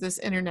website is this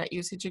internet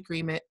usage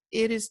agreement.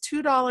 It is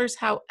 $2.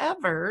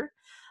 However,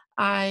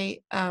 I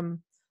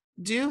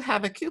do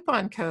have a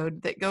coupon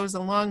code that goes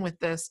along with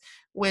this,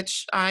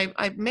 which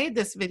I've made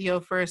this video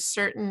for a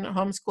certain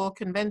homeschool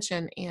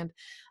convention, and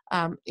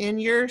in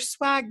your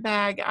swag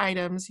bag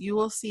items, you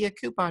will see a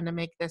coupon to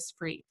make this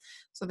free.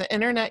 So the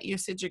internet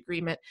usage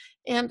agreement,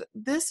 and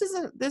this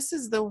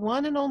is the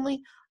one and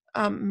only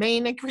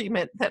main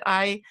agreement that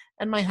I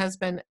and my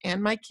husband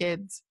and my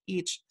kids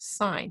each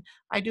sign.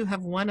 I do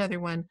have one other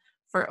one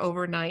for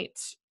overnight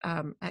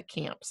at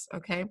camps,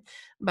 okay?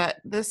 But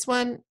this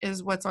one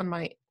is what's on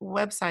my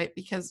website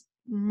because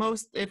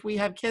if we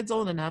have kids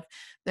old enough,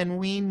 then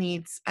we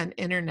need an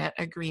internet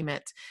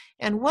agreement.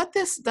 And what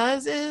this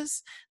does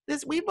is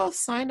this: we both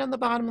signed on the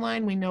bottom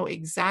line. We know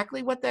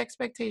exactly what the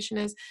expectation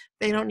is.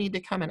 They don't need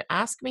to come and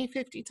ask me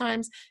 50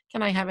 times,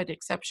 can I have an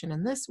exception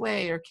in this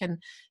way, or can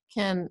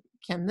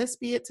this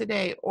be it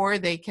today? Or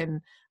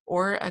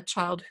a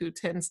child who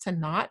tends to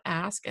not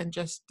ask and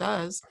just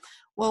does.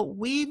 Well,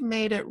 we've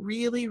made it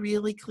really,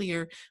 really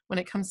clear when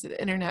it comes to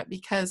the internet,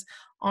 because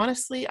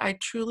honestly, I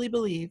truly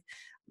believe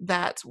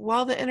that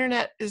while the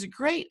internet is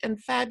great and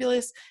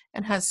fabulous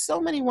and has so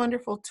many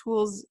wonderful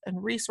tools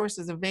and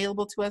resources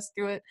available to us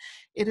through it,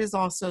 it is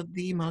also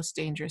the most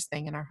dangerous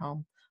thing in our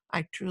home.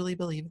 I truly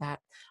believe that.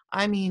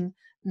 I mean,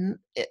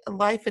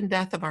 life and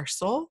death of our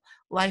soul,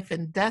 life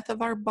and death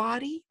of our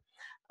body,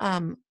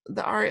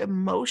 our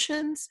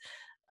emotions,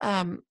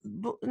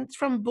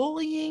 from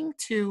bullying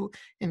to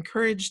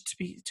encouraged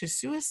to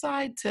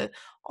suicide to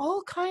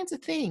all kinds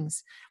of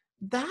things.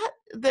 That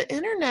the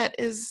internet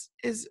is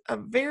a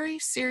very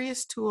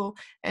serious tool,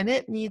 and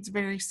it needs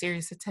very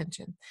serious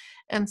attention.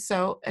 And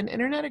so an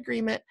internet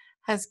agreement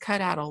has cut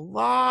out a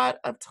lot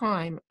of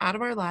time out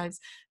of our lives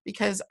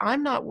because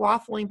I'm not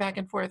waffling back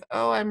and forth.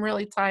 Oh, I'm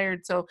really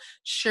tired, so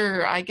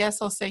sure, I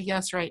guess I'll say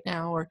yes right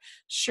now, or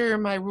sure,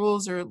 my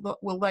rules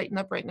will lighten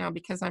up right now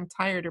because I'm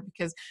tired, or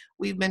because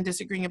we've been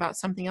disagreeing about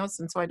something else,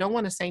 and so I don't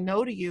want to say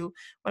no to you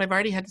when I've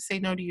already had to say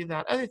no to you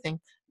that other thing.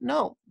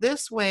 No,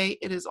 this way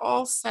it is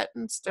all set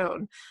in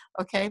stone.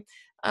 Okay,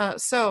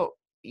 so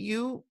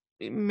you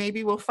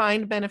maybe will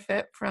find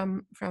benefit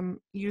from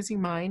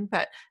using mine,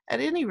 but at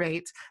any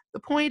rate, the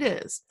point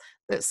is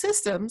that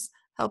systems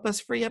help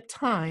us free up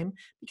time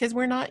because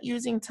we're not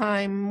using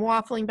time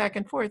waffling back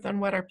and forth on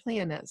what our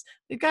plan is.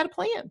 We've got a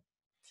plan.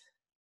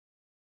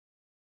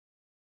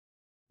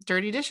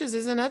 Dirty dishes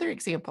is another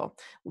example.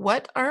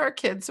 What are our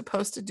kids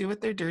supposed to do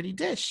with their dirty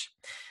dish?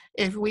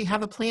 If we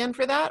have a plan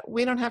for that,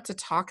 we don't have to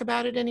talk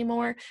about it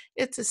anymore.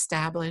 It's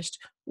established.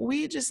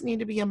 We just need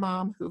to be a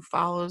mom who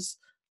follows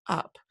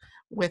up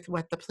with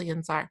what the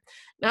plans are.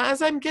 Now,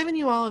 as I'm giving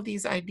you all of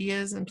these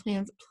ideas and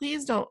plans,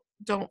 please don't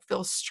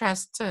feel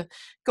stressed to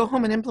go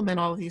home and implement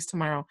all of these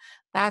tomorrow.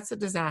 That's a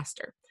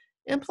disaster.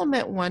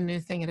 Implement one new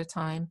thing at a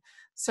time.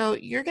 So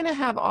you're going to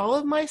have all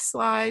of my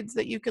slides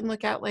that you can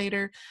look at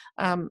later.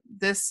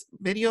 This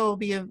video will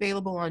be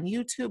available on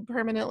YouTube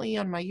permanently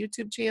on my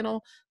YouTube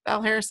channel,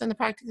 Val Harrison, the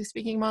Practically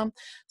Speaking Mom.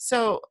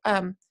 So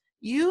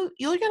you're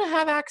going to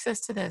have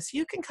access to this.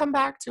 You can come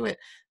back to it.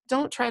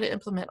 Don't try to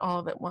implement all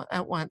of it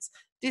at once.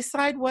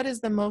 Decide what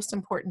is the most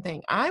important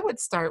thing. I would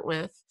start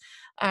with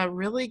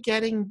really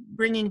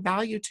bringing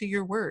value to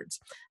your words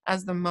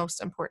as the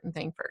most important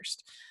thing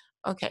first.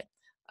 Okay,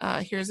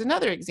 here's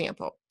another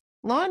example.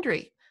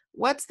 Laundry.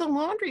 What's the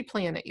laundry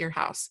plan at your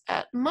house?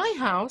 At my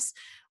house,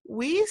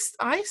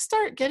 I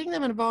start getting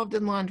them involved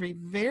in laundry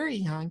very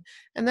young,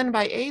 and then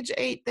by age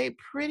 8, they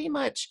pretty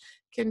much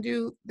can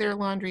do their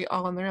laundry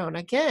all on their own.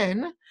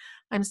 Again,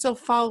 I'm still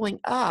following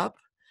up.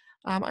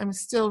 I'm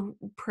still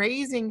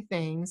praising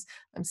things.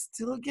 I'm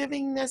still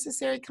giving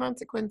necessary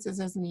consequences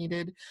as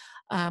needed.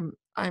 I'm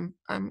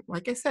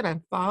like I said,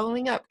 I'm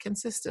following up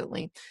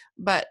consistently,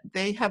 but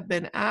they have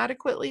been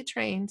adequately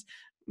trained,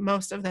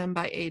 most of them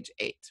by age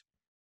 8.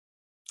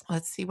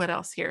 Let's see what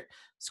else here.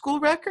 School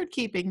record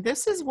keeping.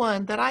 This is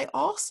one that I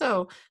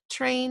also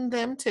train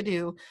them to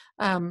do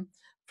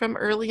from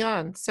early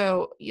on.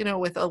 So,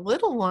 with a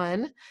little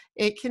one,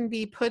 it can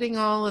be putting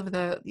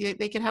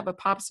they can have a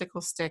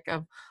popsicle stick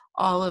of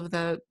all of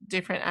the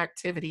different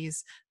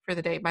activities for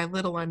the day. By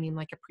little, I mean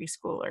like a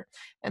preschooler.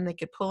 And they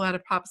could pull out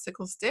a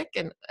popsicle stick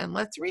and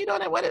let's read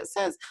on it what it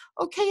says.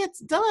 Okay, it's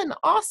done.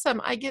 Awesome.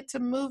 I get to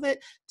move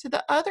it to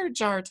the other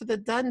jar, to the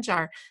done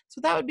jar.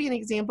 So that would be an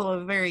example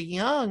of a very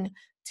young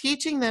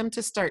teaching them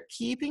to start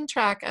keeping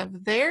track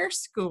of their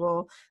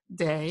school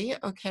day,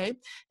 okay?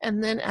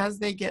 And then as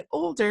they get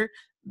older,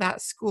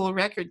 that school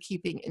record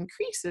keeping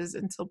increases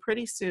until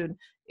pretty soon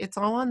it's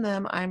all on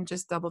them. I'm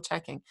just double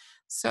checking.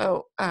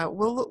 So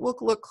we'll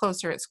look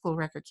closer at school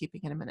record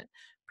keeping in a minute.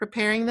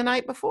 Preparing the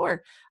night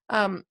before,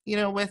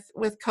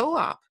 with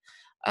co-op.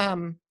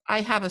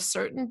 I have a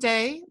certain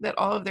day that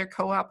all of their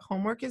co-op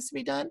homework is to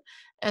be done,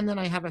 and then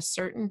I have a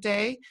certain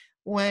day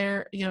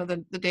where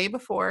the day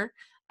before,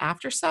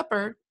 after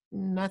supper,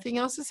 nothing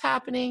else is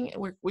happening.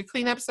 We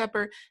clean up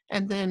supper,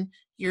 and then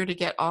you're to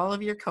get all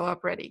of your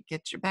co-op ready.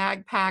 Get your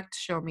bag packed,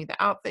 show me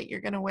the outfit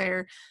you're going to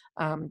wear,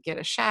 get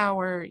a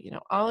shower,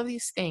 all of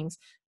these things,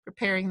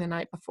 preparing the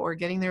night before,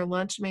 getting their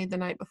lunch made the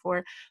night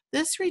before.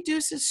 This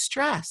reduces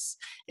stress.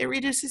 It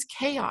reduces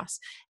chaos.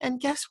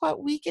 And guess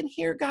what? We can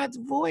hear God's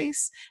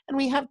voice, and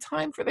we have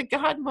time for the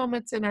God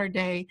moments in our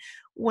day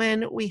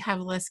when we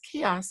have less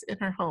chaos in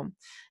our home.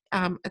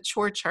 A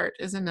chore chart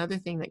is another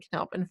thing that can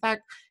help. In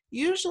fact,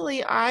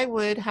 usually I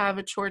would have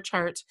a chore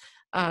chart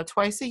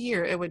twice a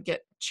year. It would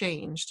get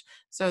changed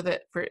so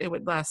that it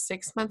would last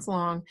 6 months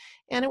long,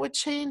 and it would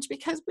change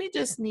because we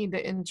just need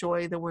to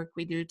enjoy the work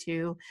we do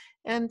too,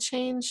 and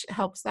change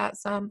helps that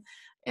some.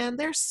 And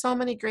there's so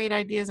many great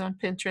ideas on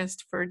Pinterest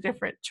for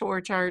different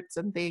chore charts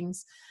and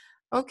things.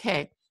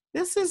 Okay,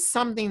 this is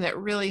something that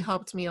really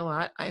helped me a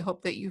lot. I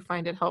hope that you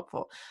find it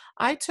helpful.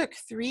 I took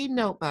 3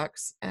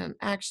 notebooks, and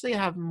actually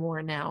I have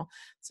more now,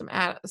 some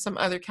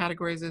other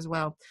categories as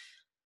well.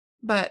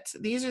 But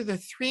these are the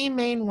 3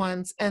 main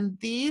ones, and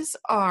these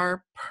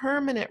are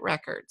permanent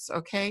records,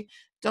 okay?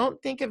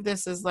 Don't think of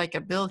this as like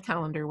a bill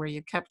calendar where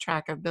you kept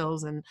track of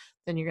bills and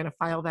then you're going to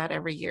file that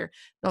every year.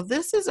 Now,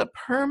 this is a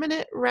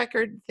permanent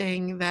record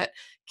thing that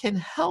can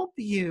help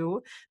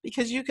you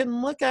because you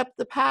can look up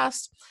the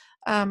past.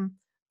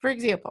 For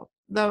example,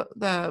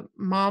 the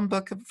mom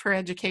book for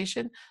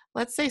education.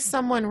 Let's say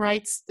someone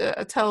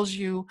tells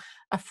you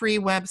a free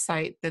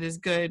website that is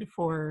good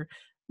for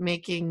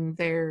making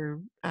their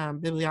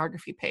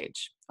bibliography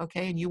page,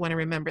 okay? And you want to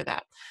remember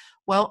that.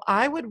 Well,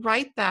 I would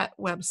write that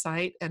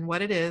website and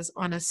what it is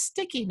on a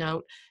sticky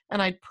note,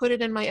 and I'd put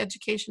it in my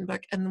education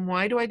book. And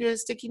why do I do a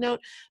sticky note?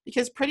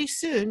 Because pretty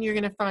soon you're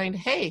going to find,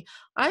 hey,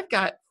 I've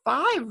got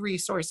 5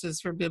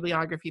 resources for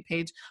bibliography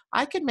page.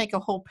 I could make a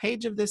whole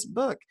page of this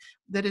book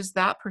that is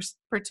that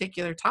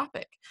particular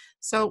topic.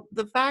 So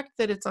the fact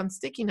that it's on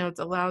sticky notes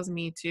allows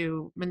me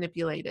to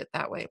manipulate it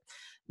that way.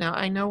 Now,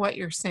 I know what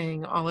you're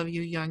saying, all of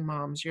you young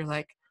moms. You're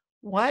like,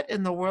 what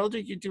in the world are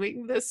you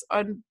doing this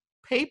on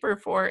paper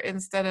for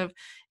instead of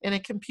in a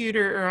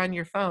computer or on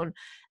your phone?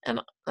 And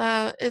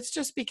it's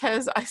just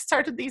because I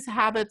started these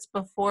habits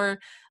before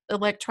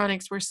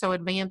electronics were so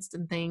advanced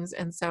and things.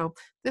 And so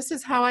this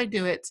is how I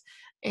do it.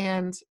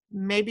 And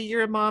maybe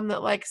you're a mom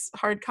that likes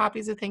hard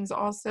copies of things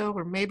also,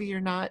 or maybe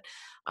you're not.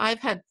 I've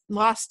had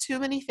lost too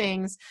many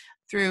things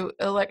through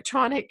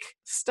electronic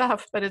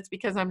stuff, but it's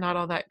because I'm not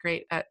all that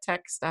great at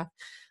tech stuff.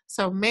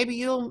 So maybe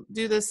you'll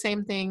do the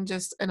same thing,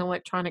 just an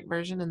electronic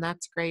version, and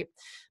that's great.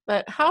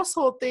 But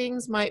household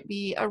things might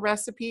be a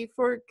recipe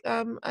for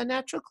a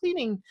natural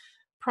cleaning,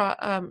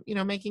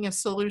 making a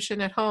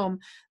solution at home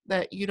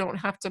that you don't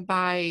have to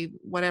buy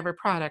whatever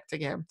product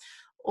again.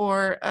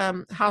 Or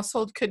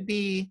household could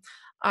be,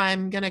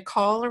 I'm going to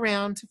call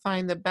around to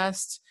find the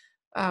best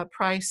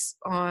price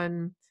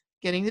on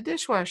getting the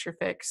dishwasher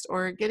fixed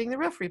or getting the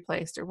roof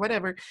replaced or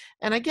whatever.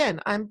 And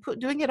again, I'm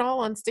doing it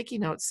all on sticky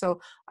notes.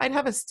 So I'd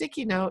have a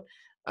sticky note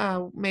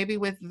maybe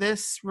with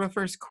this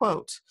roofer's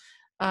quote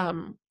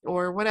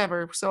or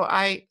whatever. So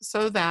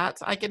that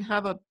I can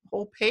have a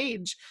whole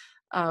page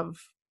of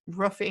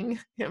roofing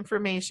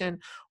information.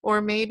 Or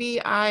maybe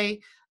I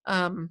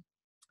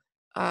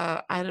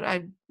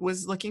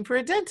was looking for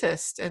a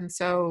dentist, and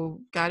so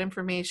got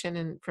information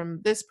and from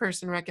this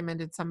person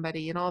recommended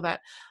somebody and all that.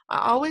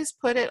 I always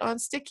put it on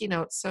sticky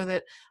notes so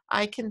that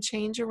I can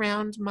change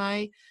around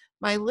my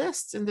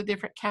lists into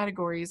different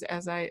categories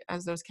as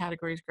those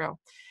categories grow.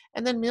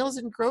 And then meals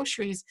and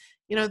groceries,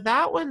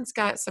 that one's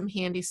got some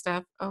handy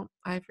stuff. Oh,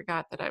 I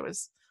forgot that I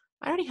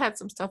already had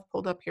some stuff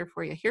pulled up here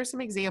for you. Here's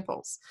some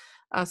examples.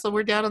 So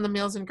we're down on the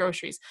meals and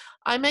groceries.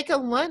 I make a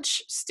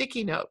lunch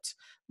sticky note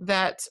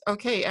that,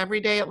 okay, every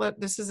day,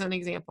 this is an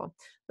example,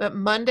 that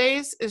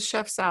Mondays is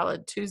chef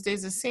salad,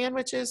 Tuesdays is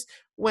sandwiches,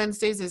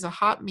 Wednesdays is a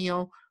hot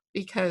meal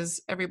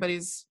because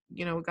everybody's,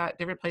 got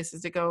different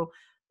places to go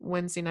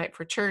Wednesday night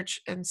for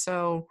church. And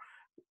so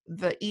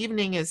the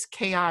evening is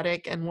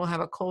chaotic and we'll have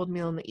a cold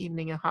meal in the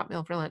evening, a hot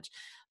meal for lunch.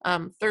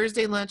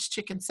 Thursday lunch,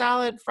 chicken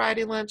salad,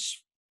 Friday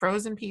lunch,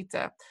 frozen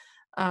pizza,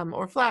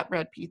 or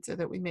flatbread pizza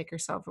that we make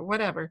ourselves or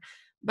whatever.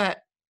 But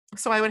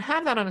so I would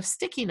have that on a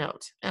sticky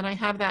note, and I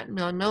have that in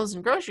my meals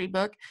and grocery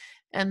book.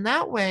 And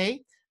that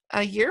way,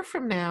 a year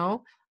from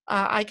now,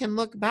 I can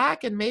look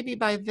back and maybe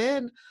by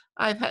then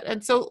I've had,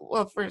 and so,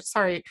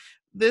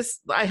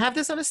 I have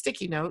this on a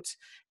sticky note,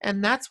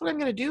 and that's what I'm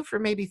going to do for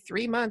maybe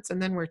 3 months,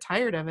 and then we're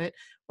tired of it.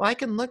 Well, I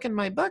can look in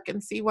my book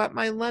and see what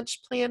my lunch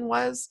plan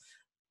was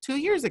 2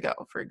 years ago,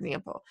 for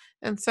example.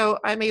 And so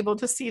I'm able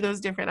to see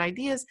those different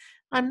ideas.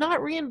 I'm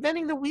not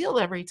reinventing the wheel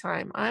every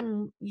time.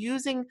 I'm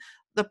using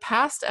the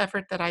past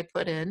effort that I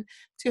put in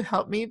to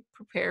help me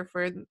prepare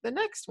for the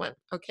next one.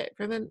 Okay,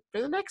 for the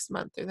next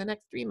month or the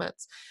next 3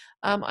 months.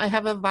 I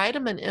have a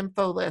vitamin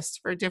info list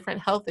for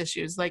different health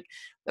issues, like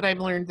that I've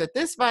learned that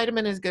this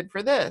vitamin is good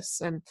for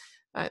this, and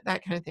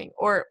that kind of thing.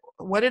 Or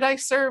what did I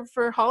serve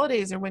for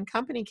holidays or when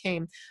company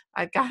came?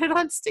 I've got it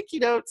on sticky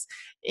notes,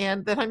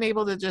 and then I'm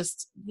able to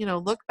just,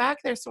 look back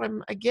there. So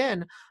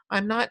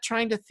I'm not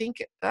trying to think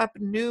up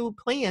new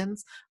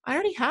plans. I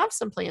already have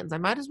some plans. I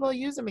might as well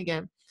use them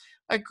again.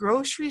 A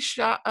grocery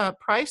shop,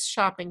 price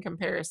shopping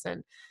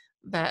comparison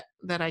that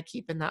I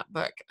keep in that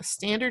book. A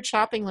standard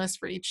shopping list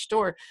for each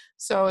store.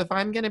 So if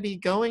I'm going to be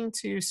going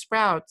to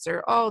Sprouts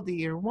or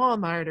Aldi or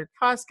Walmart or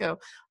Costco,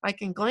 I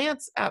can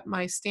glance at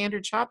my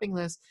standard shopping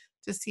list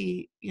to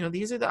see,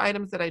 these are the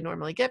items that I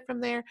normally get from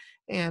there,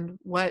 and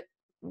what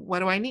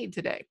do I need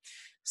today.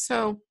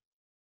 So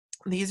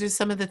these are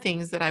some of the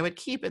things that I would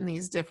keep in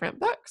these different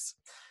books.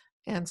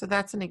 And so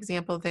that's an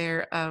example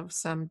there of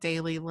some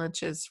daily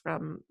lunches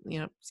from,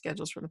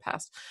 schedules from the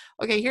past.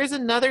 Okay, here's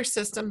another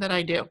system that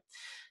I do.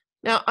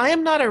 Now,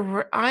 I'm not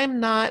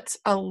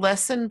a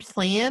lesson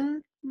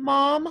plan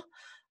mom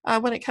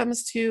when it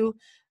comes to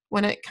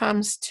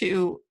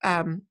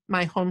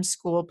my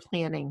homeschool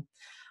planning.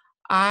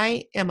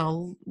 I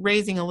am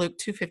raising a Luke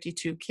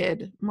 252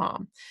 kid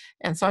mom.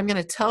 And so I'm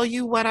going to tell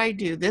you what I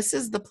do. This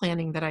is the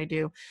planning that I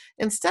do.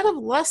 Instead of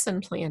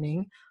lesson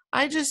planning,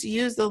 I just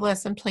use the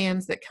lesson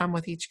plans that come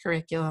with each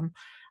curriculum.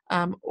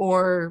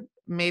 Or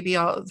maybe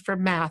for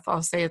math,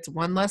 I'll say it's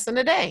one lesson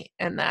a day,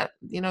 and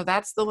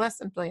that's the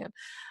lesson plan.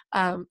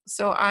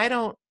 So I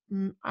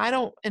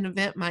don't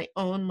invent my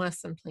own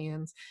lesson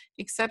plans,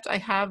 except I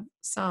have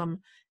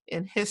some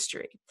in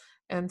history.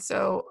 And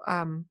so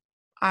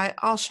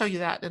I'll show you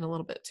that in a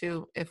little bit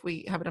too, if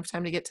we have enough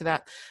time to get to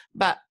that.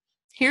 But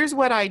here's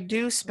what I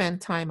do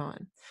spend time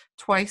on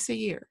twice a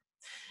year.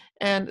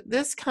 And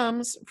this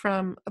comes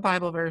from a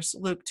Bible verse,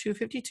 Luke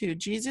 2:52.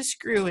 Jesus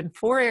grew in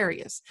 4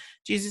 areas.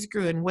 Jesus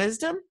grew in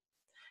wisdom,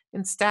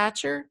 in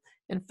stature,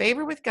 in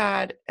favor with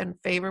God,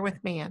 and favor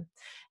with man.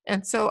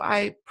 And so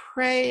I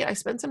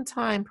spend some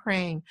time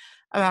praying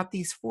about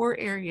these 4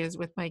 areas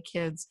with my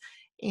kids.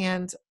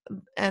 And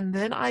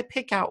then I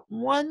pick out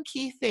one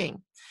key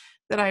thing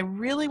that I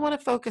really want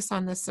to focus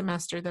on this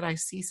semester, that I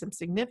see some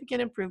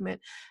significant improvement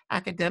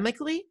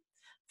academically,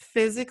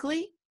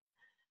 physically,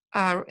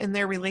 in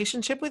their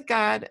relationship with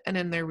God, and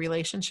in their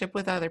relationship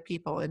with other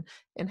people,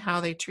 and how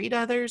they treat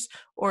others,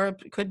 or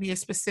it could be a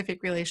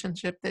specific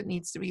relationship that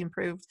needs to be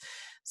improved.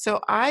 So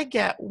I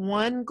get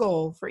one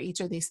goal for each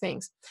of these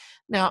things.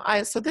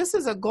 Now, so this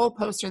is a goal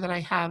poster that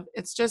I have.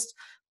 It's just,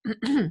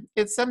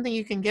 it's something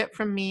you can get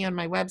from me on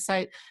my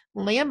website,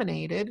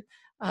 laminated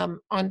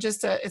on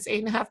just it's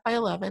 8.5 by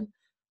 11.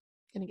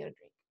 Gonna get a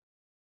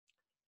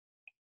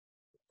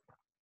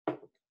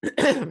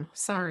drink.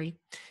 Sorry.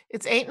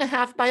 It's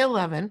 8.5 by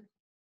 11.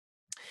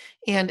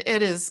 And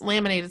it is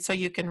laminated so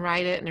you can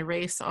write it and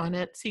erase on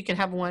it. So you can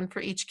have one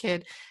for each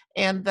kid.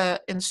 And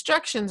the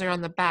instructions are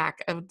on the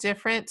back of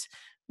different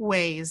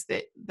ways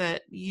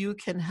that you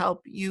can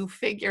help you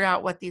figure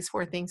out what these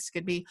 4 things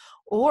could be.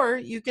 Or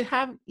you could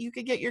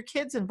get your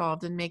kids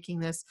involved in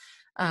making this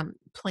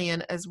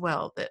plan as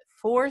well. That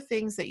 4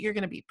 things that you're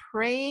going to be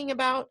praying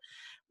about,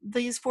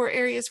 these 4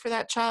 areas for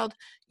that child.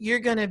 You're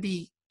going to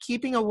be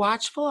keeping a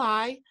watchful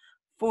eye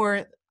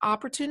for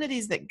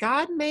opportunities that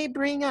God may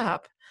bring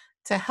up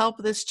to help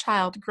this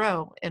child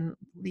grow in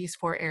these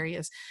 4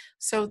 areas.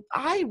 So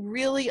I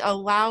really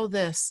allow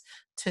this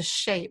to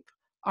shape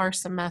our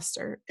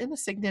semester in a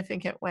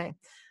significant way.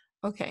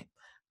 Okay.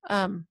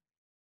 A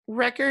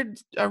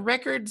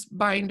records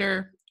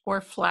binder or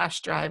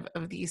flash drive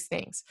of these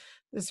things.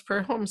 This is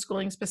for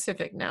homeschooling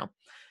specific now.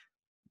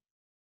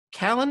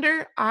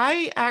 Calendar,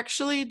 I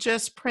actually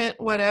just print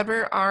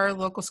whatever our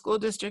local school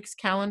district's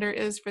calendar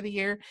is for the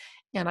year,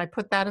 and I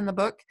put that in the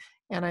book,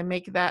 and I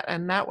make that,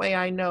 and that way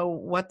I know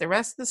what the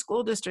rest of the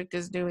school district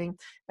is doing,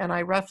 and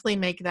I roughly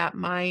make that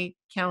my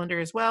calendar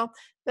as well.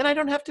 Then I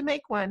don't have to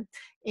make one,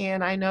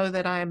 and I know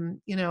that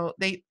I'm,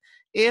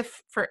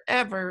 if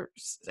ever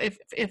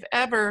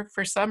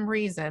for some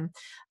reason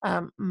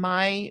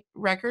my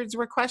records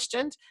were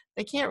questioned,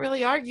 they can't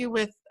really argue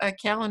with a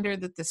calendar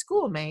that the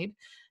school made.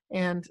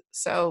 And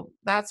so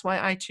that's why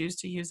I choose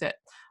to use it.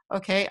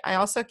 Okay, I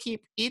also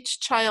keep each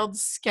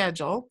child's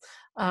schedule,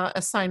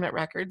 assignment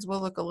records.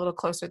 We'll look a little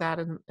closer at that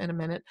in a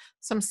minute.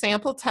 Some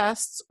sample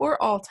tests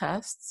or all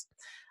tests,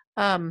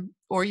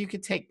 or you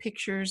could take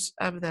pictures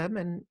of them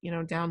and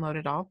download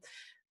it all.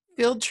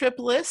 Field trip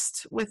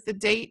list with the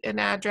date and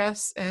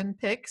address and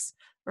pics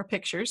or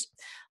pictures.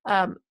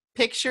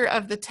 Picture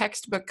of the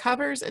textbook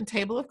covers and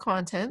table of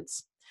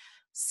contents.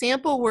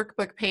 Sample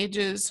workbook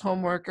pages,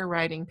 homework or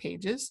writing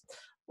pages.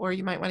 Or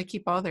you might want to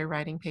keep all their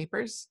writing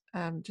papers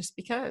just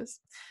because.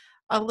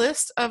 a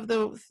list of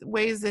the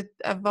ways that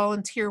of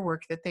volunteer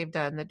work that they've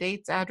done, the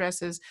dates,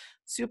 addresses,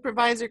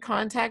 supervisor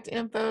contact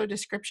info,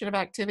 description of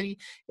activity.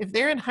 If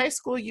they're in high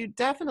school, you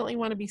definitely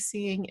want to be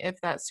seeing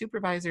if that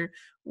supervisor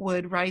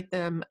would write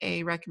them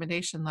a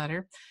recommendation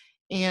letter.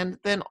 And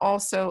then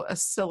also a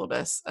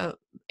syllabus.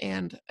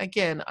 And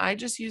again, I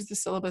just use the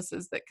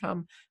syllabuses that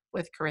come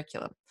with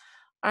curriculum.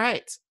 All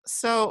right.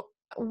 So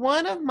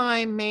one of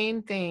my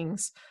main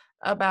things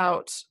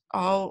about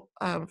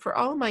for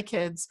all of my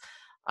kids,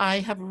 I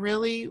have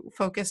really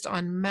focused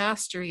on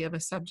mastery of a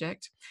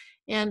subject.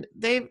 And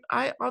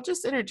I'll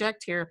just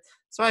interject here.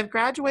 So I've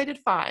graduated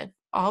 5.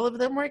 All of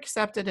them were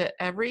accepted at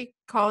every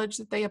college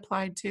that they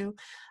applied to.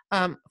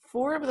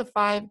 4 of the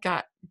 5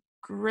 got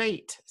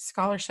great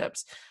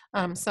scholarships.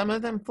 Some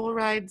of them full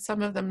ride,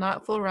 some of them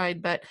not full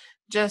ride, but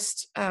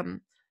just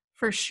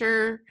for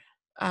sure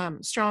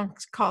strong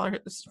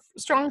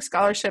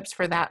scholarships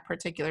for that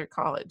particular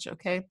college.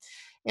 Okay.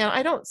 And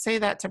I don't say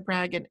that to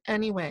brag in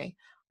any way.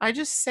 I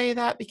just say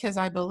that because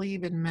I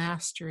believe in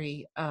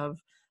mastery of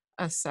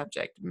a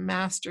subject,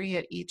 mastery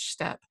at each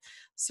step.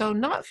 So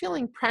not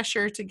feeling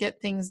pressure to get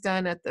things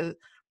done at the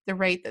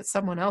rate that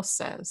someone else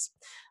says,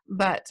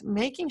 but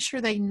making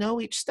sure they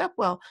know each step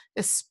well,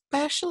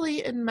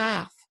 especially in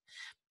math.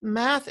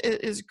 Math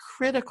is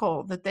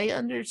critical that they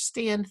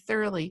understand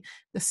thoroughly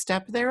the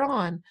step they're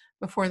on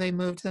before they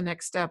move to the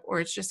next step,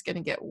 or it's just going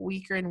to get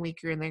weaker and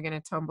weaker and they're going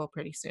to tumble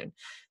pretty soon.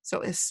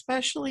 So,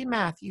 especially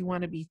math, you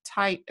want to be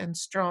tight and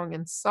strong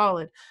and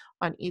solid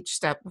on each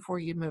step before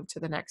you move to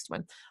the next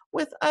one.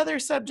 With other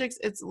subjects,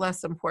 it's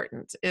less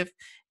important. If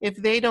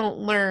they don't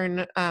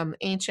learn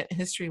ancient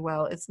history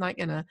well, it's not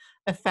going to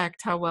affect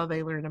how well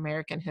they learn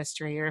American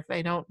history. Or if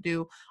they don't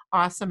do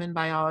awesome in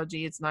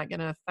biology, it's not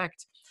going to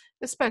affect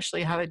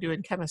especially how they do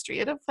in chemistry.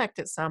 It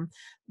affected some,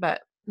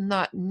 but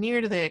not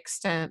near to the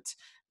extent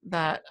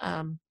that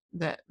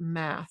that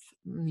math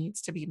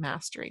needs to be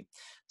mastery.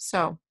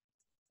 So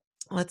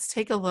let's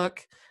take a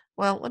look.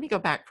 Well, let me go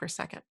back for a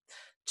second.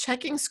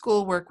 Checking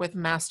schoolwork with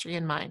mastery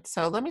in mind.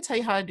 So let me tell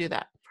you how to do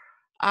that.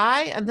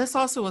 And this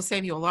also will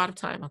save you a lot of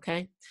time,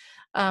 okay?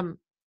 Um,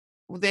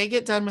 they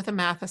get done with a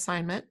math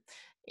assignment,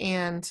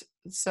 and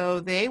so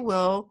they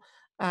will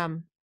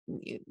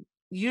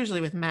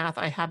usually with math,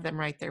 I have them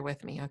right there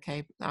with me.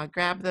 Okay, I'll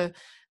grab the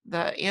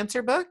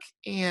answer book,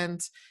 and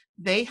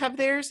they have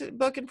theirs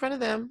book in front of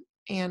them,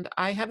 and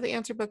I have the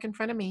answer book in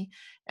front of me,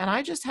 and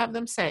I just have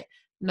them say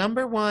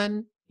number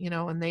 1,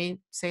 and they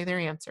say their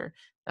answer,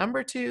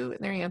 number 2,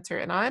 and their answer,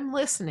 and I'm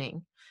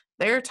listening.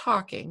 They're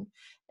talking,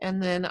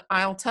 and then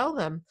I'll tell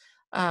them.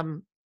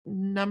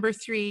 Number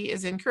 3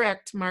 is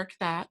incorrect, mark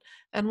that,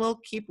 and we'll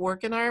keep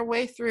working our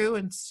way through.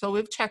 And so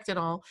we've checked it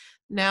all.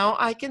 Now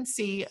I can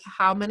see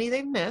how many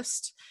they've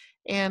missed.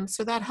 And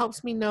so that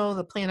helps me know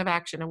the plan of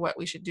action of what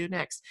we should do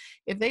next.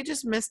 If they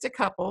just missed a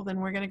couple, then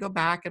we're going to go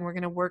back and we're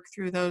going to work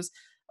through those.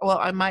 Well,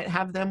 I might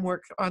have them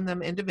work on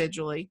them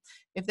individually.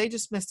 If they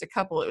just missed a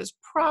couple, it was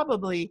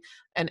probably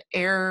an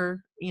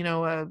error,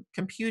 a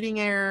computing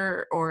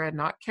error or a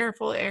not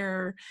careful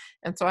error.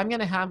 And so I'm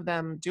going to have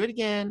them do it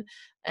again,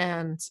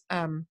 and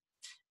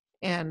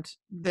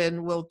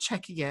then we'll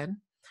check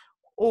again.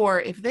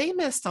 Or if they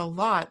missed a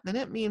lot, then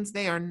it means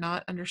they are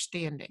not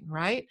understanding,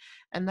 right?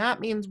 And that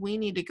means we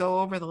need to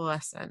go over the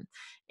lesson.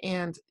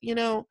 And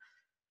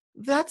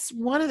that's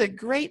one of the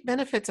great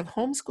benefits of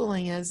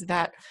homeschooling, is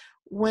that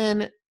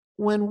when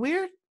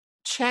we're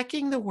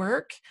checking the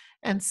work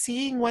and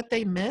seeing what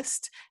they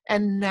missed,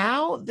 and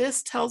now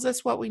this tells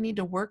us what we need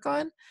to work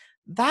on,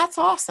 that's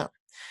awesome.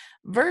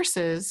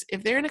 Versus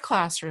if they're in a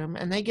classroom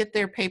and they get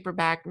their paper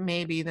back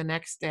maybe the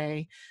next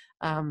day,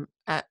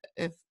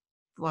 if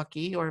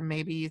lucky, or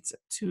maybe it's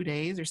 2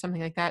 days or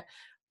something like that,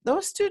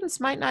 those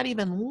students might not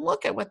even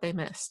look at what they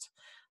missed.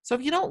 So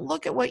if you don't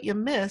look at what you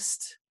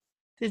missed,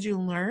 did you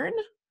learn?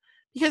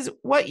 Because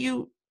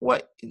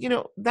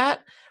that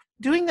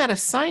doing that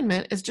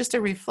assignment is just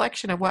a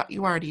reflection of what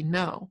you already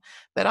know.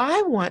 But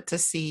I want to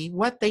see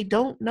what they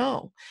don't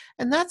know.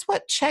 And that's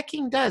what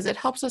checking does. It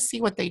helps us see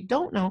what they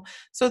don't know,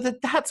 so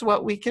that's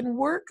what we can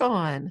work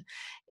on.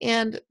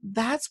 And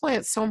that's why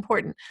it's so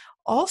important.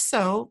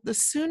 Also, the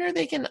sooner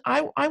they can,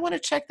 I want to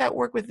check that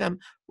work with them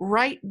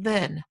right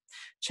then.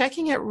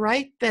 Checking it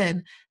right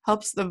then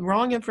helps the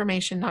wrong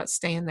information not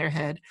stay in their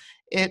head.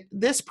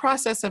 This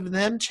process of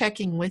them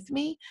checking with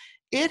me,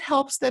 it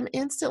helps them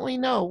instantly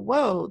know,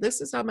 whoa,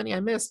 this is how many I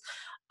missed.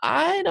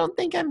 I don't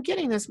think I'm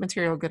getting this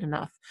material good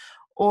enough.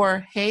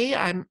 Or, hey,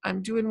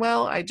 I'm doing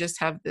well. I just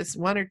have this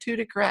 1 or 2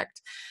 to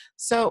correct.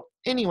 So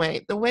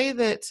anyway, the way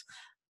that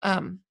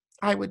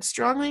I would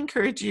strongly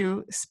encourage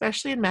you,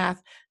 especially in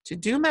math, to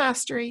do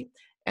mastery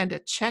and to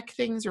check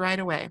things right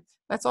away.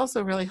 That's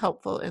also really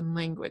helpful in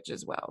language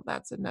as well.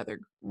 That's another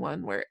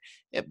one where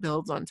it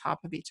builds on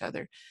top of each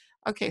other.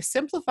 Okay,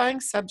 simplifying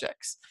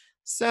subjects.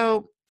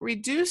 So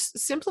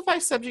simplify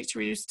subjects to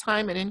reduce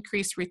time and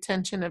increase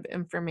retention of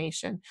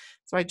information.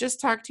 So I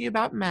just talked to you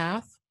about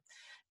math.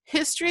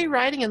 History,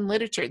 writing, and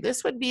literature.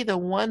 This would be the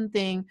one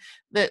thing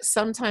that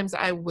sometimes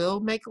I will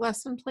make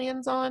lesson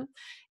plans on.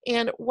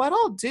 And what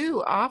I'll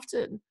do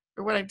often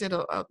or what I've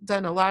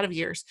done a lot of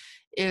years,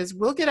 is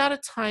we'll get out a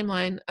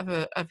timeline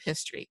of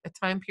history, a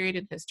time period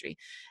in history,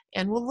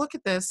 and we'll look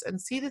at this and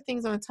see the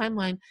things on the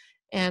timeline.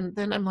 And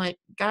then I'm like,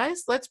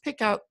 guys, let's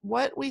pick out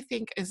what we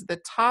think is the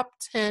top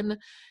 10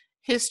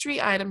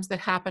 history items that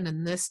happen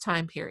in this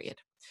time period.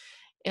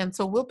 And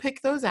so we'll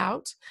pick those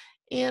out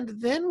and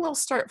then we'll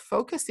start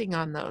focusing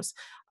on those.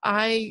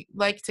 I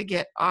like to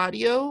get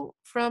audio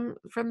from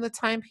the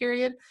time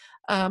period.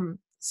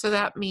 So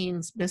that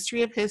means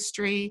Mystery of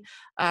History,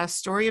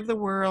 Story of the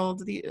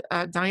World, the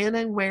Diana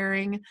and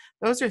Waring.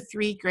 Those are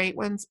three great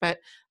ones. But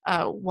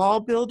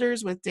Wall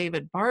Builders with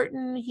David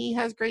Barton, he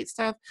has great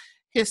stuff.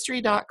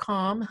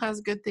 History.com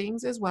has good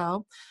things as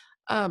well.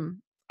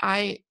 Um,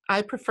 I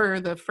prefer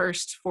the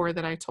first four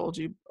that I told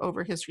you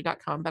over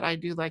history.com, but I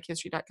do like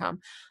history.com.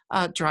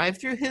 Drive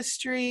Through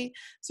History.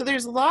 So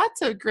there's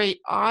lots of great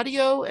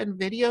audio and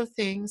video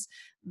things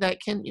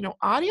that can,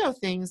 audio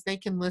things they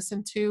can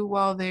listen to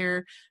while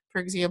they're,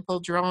 for example,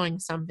 drawing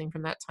something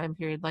from that time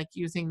period, like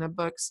using the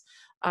books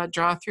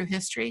Draw Through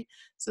History.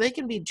 So they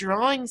can be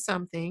drawing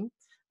something,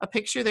 a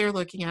picture they're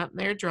looking at, and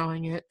they're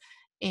drawing it,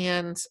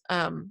 and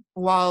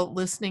while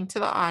listening to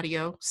the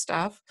audio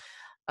stuff.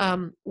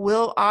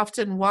 We'll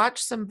often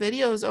watch some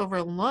videos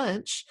over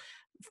lunch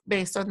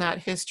based on that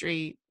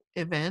history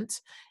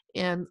event,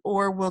 and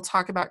or we'll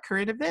talk about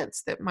current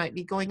events that might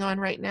be going on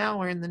right now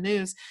or in the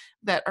news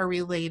that are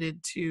related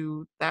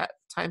to that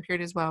time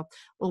period as well.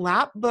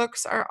 Lap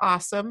books are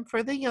awesome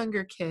for the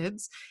younger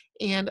kids,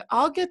 and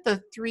I'll get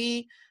the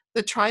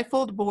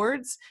trifold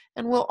boards,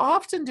 and we'll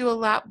often do a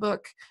lap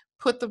book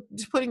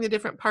putting the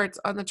different parts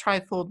on the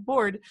trifold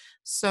board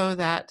so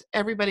that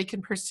everybody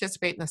can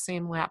participate in the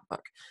same lap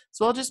book.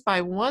 So I'll just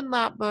buy one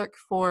lap book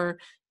for,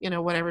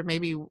 whatever,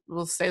 maybe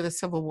we'll say the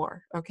Civil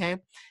War, okay?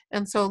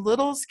 And so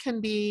littles can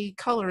be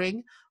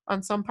coloring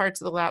on some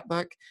parts of the lap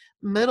book.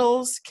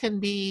 Middles can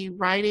be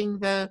writing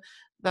the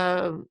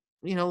a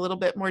little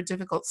bit more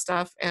difficult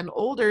stuff, and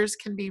olders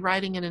can be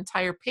writing an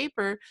entire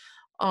paper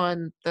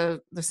on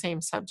the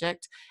same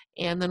subject,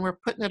 and then we're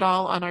putting it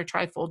all on our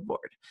trifold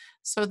board.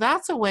 So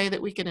that's a way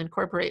that we can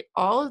incorporate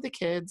all of the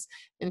kids,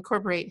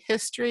 incorporate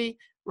history,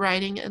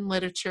 writing, and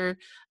literature.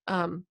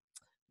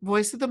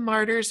 Voice of the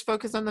Martyrs,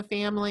 Focus on the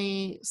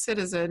Family,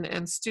 Citizen,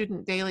 and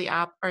Student Daily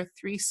app are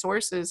three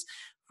sources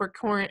for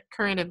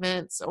current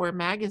events or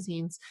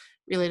magazines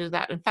related to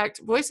that. In fact,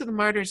 Voice of the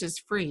Martyrs is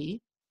free.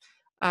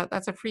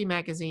 That's a free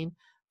magazine.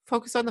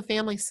 Focus on the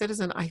Family,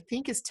 Citizen, I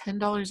think, is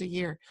 $10 a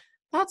year.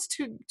 That's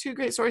two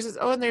great sources.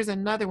 Oh, and there's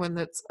another one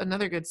that's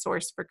another good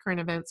source for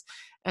current events,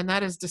 and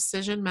that is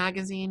Decision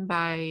Magazine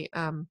by,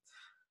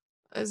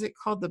 is it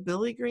called the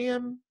Billy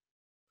Graham?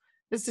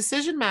 It's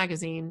Decision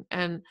Magazine,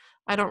 and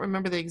I don't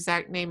remember the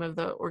exact name of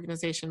the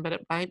organization, but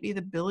it might be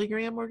the Billy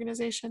Graham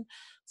organization,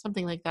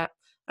 something like that.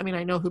 I mean,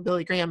 I know who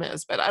Billy Graham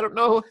is, but I don't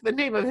know the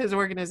name of his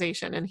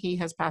organization, and he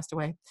has passed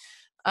away.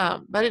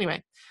 But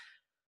anyway,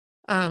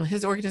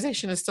 his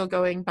organization is still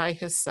going by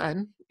his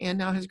son and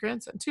now his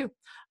grandson too.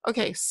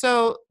 Okay,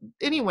 so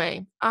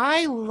anyway,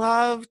 I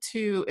love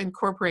to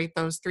incorporate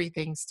those three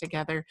things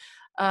together.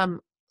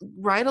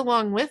 Right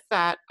along with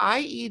that,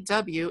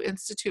 IEW,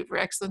 Institute for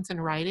Excellence in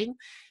Writing,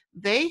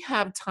 they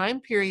have time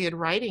period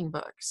writing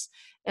books.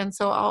 And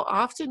so I'll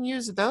often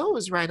use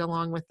those right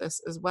along with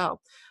this as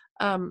well.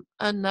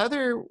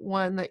 Another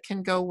one that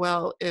can go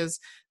well is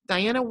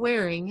Diana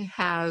Waring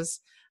has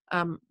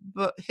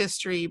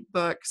history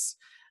books,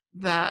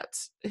 that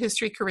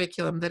history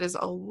curriculum that is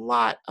a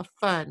lot of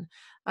fun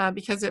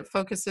because it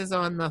focuses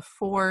on the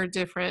four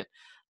different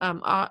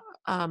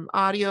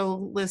audio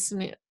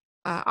listening,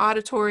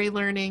 auditory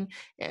learning,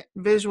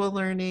 visual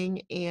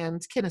learning,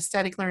 and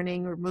kinesthetic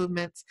learning or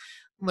movements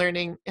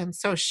learning. And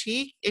so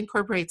she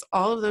incorporates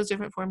all of those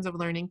different forms of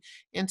learning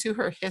into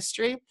her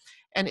history,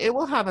 and it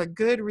will have a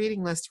good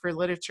reading list for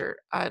literature.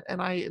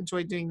 And I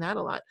enjoy doing that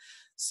a lot.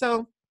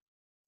 So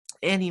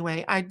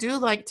anyway, I do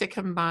like to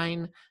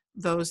combine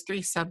those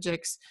three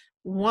subjects.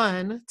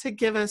 One, to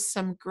give us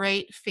some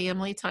great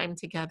family time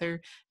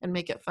together and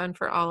make it fun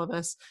for all of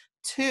us.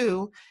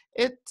 Two,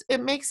 it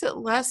makes it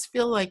less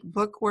feel like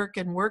bookwork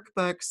and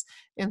workbooks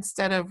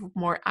instead of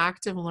more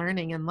active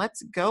learning. And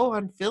let's go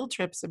on field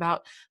trips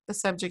about the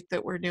subject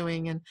that we're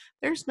doing. And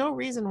there's no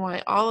reason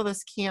why all of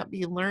us can't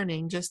be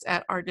learning just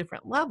at our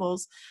different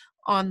levels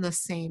on the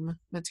same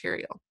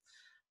material.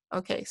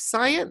 Okay,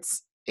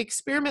 science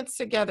experiments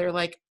together.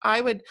 Like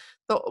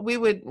we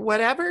would,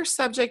 whatever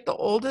subject the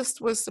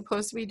oldest was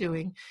supposed to be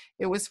doing,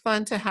 it was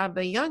fun to have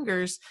the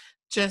youngers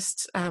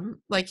just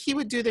like he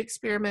would do the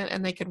experiment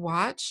and they could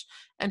watch,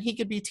 and he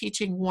could be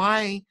teaching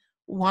why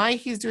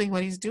he's doing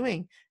what he's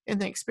doing in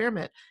the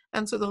experiment.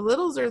 And so the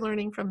littles are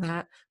learning from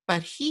that,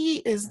 but he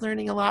is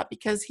learning a lot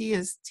because he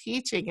is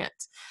teaching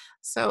it.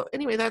 So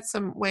anyway, that's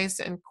some ways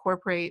to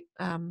incorporate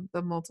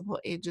the multiple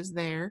ages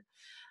there.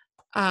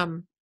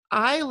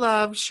 I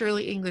love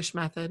Shirley English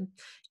method.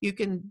 You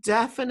can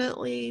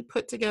definitely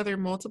put together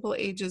multiple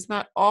ages,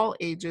 not all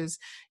ages,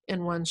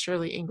 in one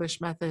Shirley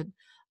English method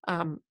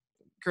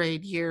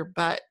grade year,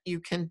 but you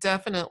can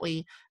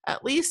definitely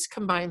at least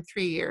combine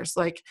 3 years.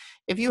 Like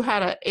if you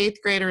had an 8th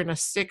grader and a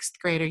 6th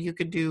grader, you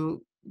could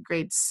do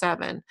grade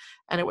 7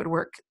 and it would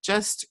work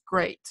just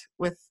great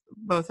with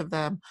both of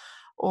them.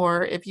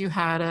 Or if you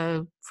had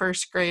a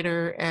 1st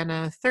grader and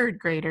a 3rd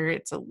grader,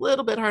 it's a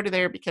little bit harder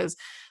there because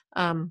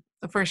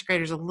the 1st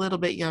grader is a little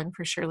bit young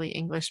for Shirley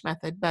English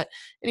method. But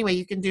anyway,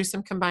 you can do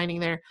some combining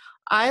there.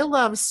 I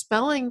love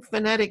spelling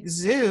phonetic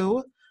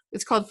zoo.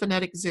 It's called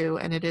Phonetic Zoo,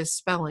 and it is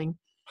spelling.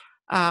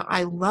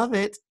 I love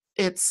it.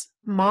 It's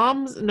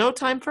mom's No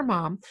Time for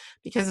Mom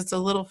because it's a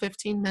little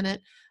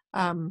 15-minute.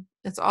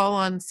 It's all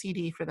on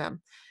CD for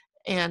them,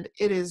 and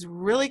it is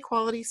really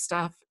quality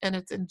stuff, and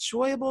it's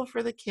enjoyable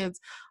for the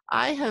kids.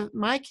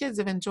 My kids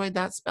have enjoyed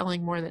that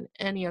spelling more than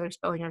any other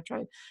spelling I've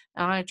tried,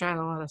 and I've tried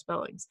a lot of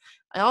spellings.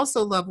 I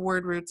also love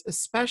word roots,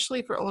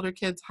 especially for older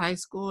kids, high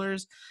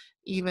schoolers,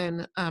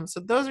 even. So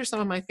those are some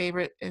of my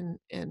favorite in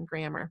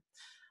grammar.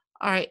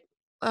 All right.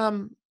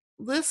 Um,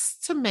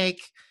 Lists to make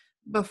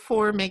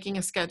before making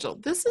a schedule.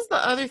 This is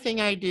the other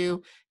thing I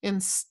do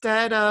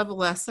instead of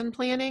lesson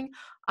planning.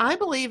 I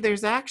believe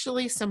there's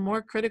actually some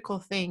more critical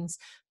things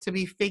to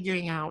be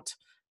figuring out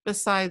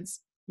besides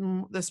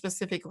the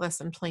specific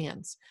lesson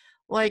plans.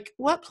 Like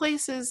what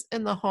places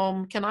in the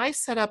home can I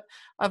set up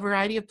a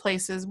variety of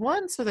places?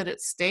 One, so that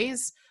it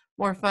stays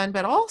more fun,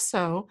 but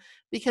also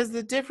because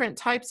the different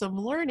types of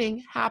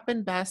learning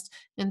happen best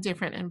in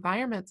different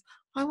environments.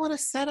 I want to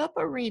set up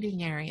a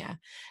reading area,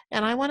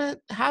 and I want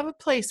to have a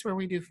place where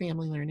we do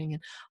family learning,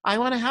 and I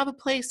want to have a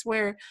place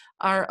where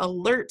our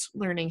alert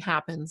learning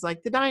happens,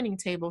 like the dining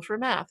table for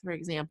math, for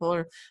example,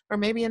 or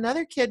maybe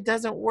another kid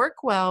doesn't work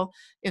well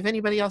if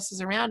anybody else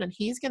is around, and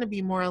he's going to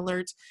be more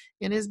alert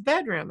in his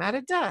bedroom at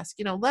a desk.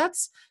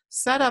 Let's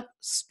set up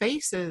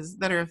spaces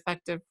that are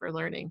effective for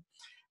learning.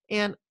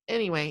 And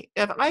anyway,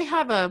 you're going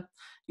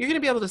to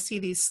be able to see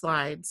these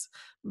slides,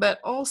 but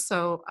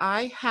also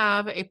I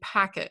have a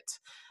packet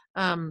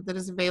that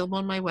is available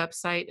on my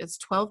website. It's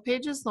 12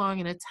 pages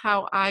long, and it's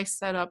how I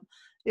set up.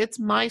 It's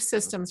my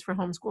systems for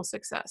homeschool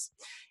success.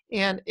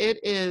 And it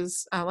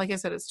is, like I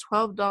said, it's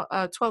 12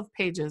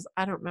 pages.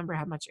 I don't remember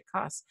how much it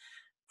costs,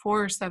 $4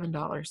 or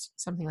 $7,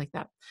 something like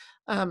that.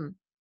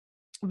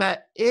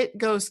 But it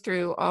goes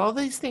through all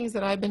these things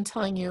that I've been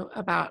telling you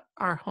about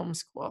our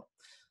homeschool.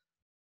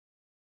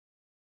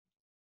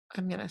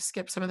 I'm going to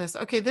skip some of this.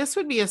 Okay, this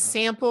would be a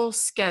sample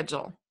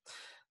schedule.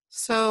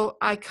 So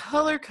I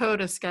color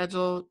code a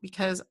schedule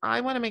because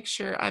I want to make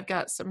sure I've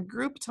got some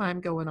group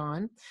time going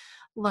on.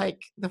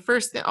 Like the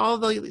first thing, all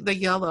the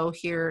yellow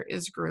here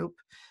is group.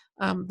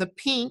 The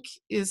pink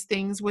is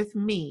things with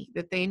me,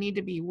 that they need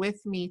to be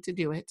with me to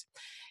do it.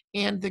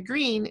 And the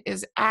green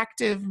is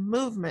active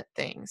movement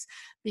things,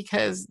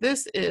 because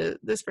this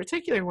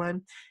particular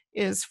one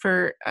is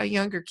for a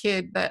younger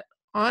kid that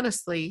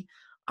honestly,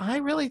 I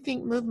really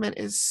think movement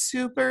is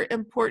super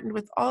important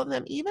with all of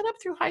them, even up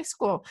through high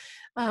school.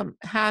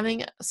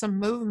 Having some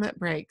movement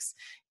breaks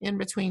in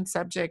between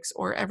subjects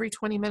or every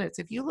 20 minutes.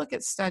 If you look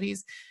at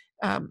studies,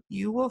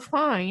 you will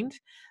find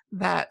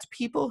that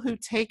people who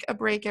take a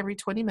break every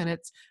 20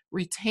 minutes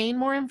retain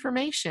more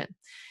information.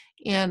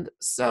 And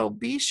so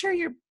be sure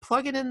you're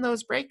plugging in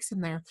those breaks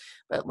in there.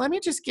 But let me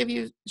just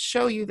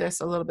show you this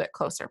a little bit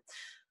closer.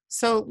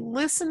 So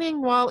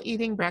listening while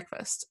eating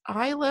breakfast.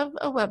 I love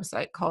a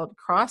website called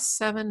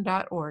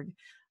cross7.org.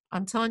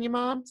 I'm telling you,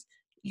 moms,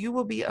 you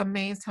will be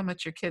amazed how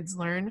much your kids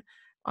learn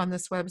on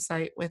this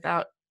website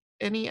without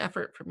any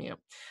effort from you.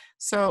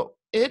 So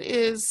it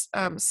is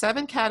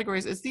 7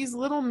 categories. It's these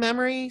little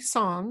memory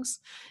songs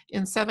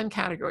in 7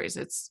 categories.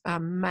 It's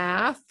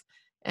math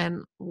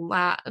and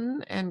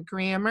Latin and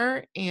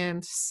grammar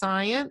and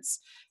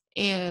science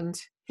and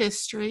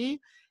history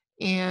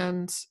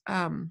and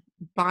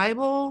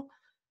Bible,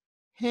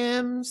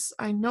 hymns.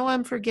 I know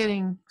I'm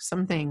forgetting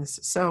some things.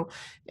 So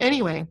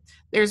anyway,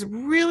 there's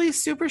really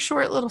super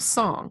short little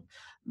song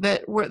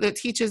that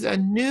teaches a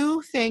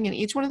new thing in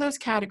each one of those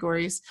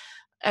categories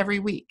every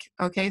week.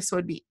 Okay, so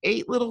it'd be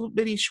 8 little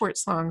bitty short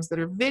songs that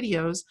are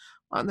videos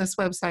on this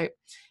website.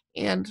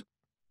 And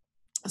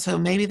so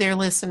maybe they're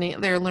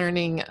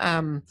learning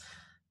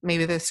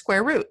maybe the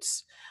square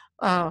roots,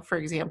 for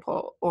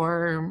example,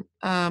 or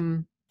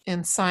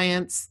in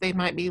science, they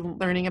might be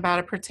learning about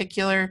a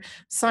particular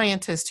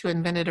scientist who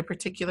invented a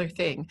particular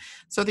thing.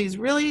 So these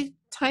really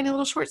tiny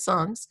little short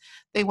songs,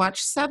 they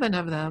watch 7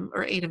 of them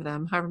or 8 of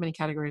them, however many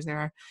categories there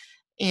are.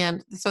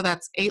 And so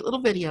that's 8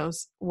 little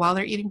videos while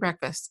they're eating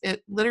breakfast.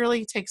 It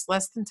literally takes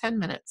less than 10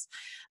 minutes,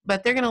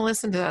 but they're going to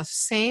listen to the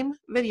same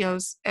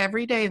videos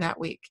every day that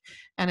week.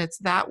 And it's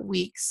that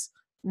week's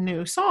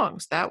new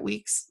songs, that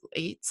week's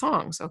 8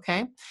 songs.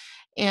 Okay.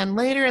 And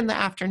later in the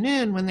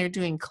afternoon, when they're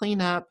doing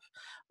cleanup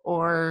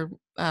or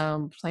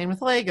playing with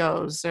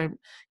Legos or,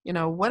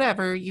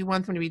 whatever you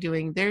want them to be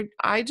doing,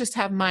 I just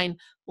have mine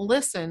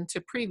listen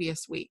to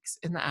previous weeks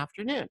in the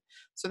afternoon.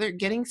 So they're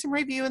getting some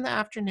review in the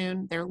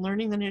afternoon. They're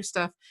learning the new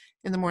stuff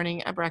in the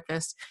morning at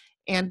breakfast.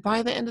 And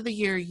by the end of the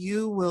year,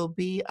 you will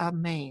be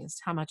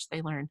amazed how much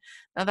they learn.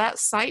 Now that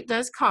site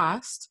does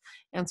cost,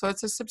 and so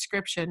it's a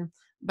subscription,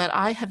 but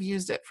I have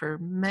used it for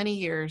many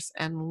years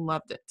and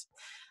loved it.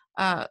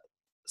 Uh,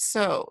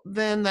 so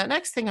then the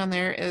next thing on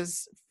there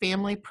is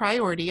family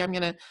priority.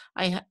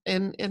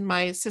 In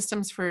my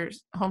systems for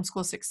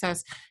homeschool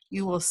success,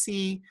 you will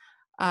see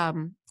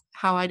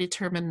how I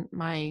determine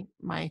my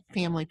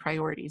family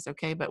priorities.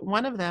 Okay, but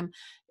one of them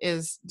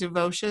is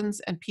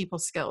devotions and people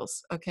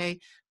skills. Okay,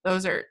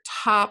 those are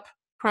top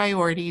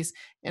priorities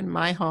in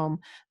my home,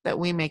 that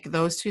we make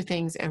those two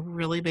things a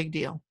really big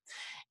deal.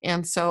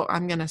 And so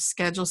I'm going to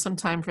schedule some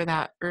time for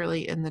that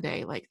early in the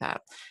day like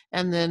that.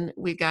 And then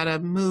we got a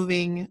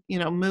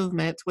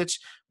movement, which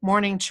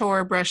morning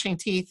chore, brushing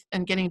teeth,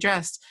 and getting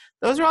dressed.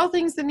 Those are all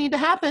things that need to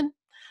happen,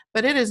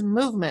 but it is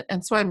movement.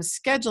 And so I'm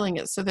scheduling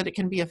it so that it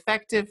can be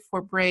effective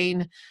for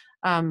brain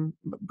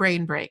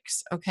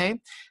breaks.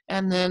 Okay.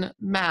 And then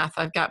math.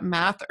 I've got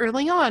math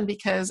early on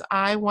because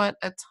I want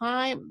a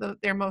time,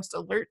 their most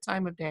alert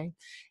time of day,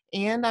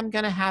 and I'm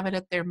going to have it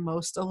at their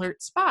most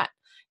alert spot,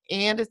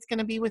 and it's going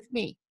to be with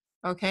me.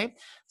 Okay,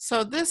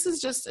 so this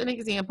is just an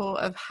example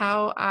of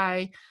how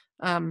I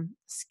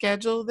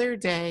schedule their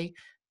day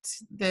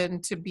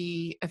then to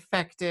be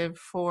effective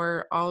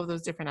for all of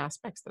those different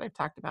aspects that I've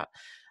talked about.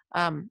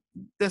 Um,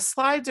 the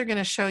slides are going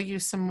to show you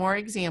some more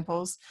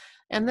examples.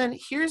 And then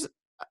this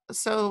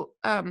is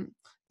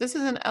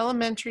an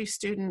elementary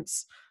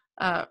student's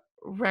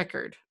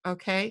record.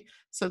 Okay,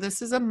 so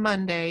this is a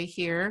Monday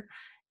here,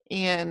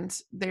 and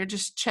they're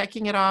just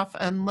checking it off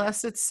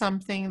unless it's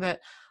something that,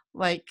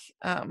 like,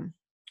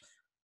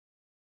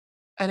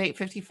 at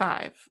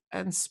 8:55,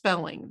 and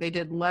spelling. They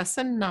did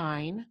lesson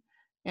 9,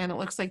 and it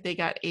looks like they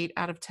got 8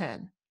 out of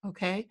 10.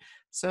 Okay,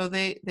 so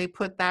they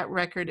put that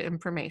record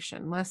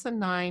information. Lesson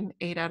 9,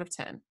 8 out of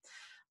 10.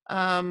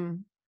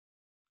 Down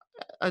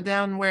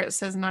where it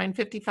says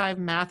 9:55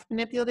 math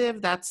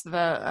manipulative, that's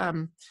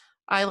I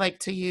like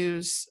to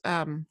use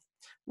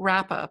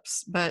wrap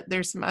ups, but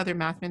there's some other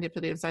math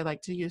manipulatives I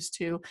like to use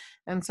too.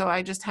 And so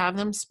I just have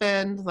them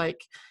spend,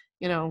 like,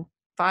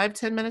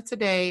 5-10 minutes a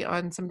day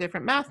on some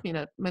different math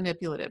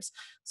manipulatives.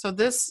 So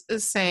this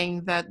is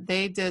saying that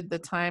they did the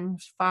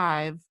times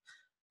 5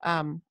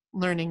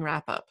 learning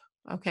wrap up.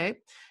 Okay.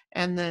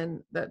 And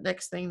then the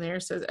next thing there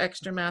says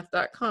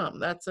extramath.com.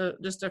 That's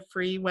just a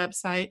free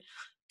website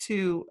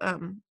to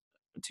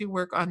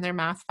work on their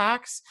math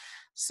facts.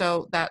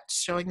 So that's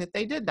showing that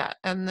they did that.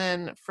 And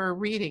then for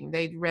reading,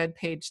 they read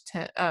page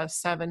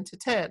 7 to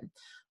 10.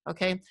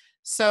 Okay.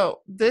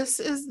 So this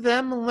is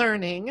them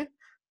learning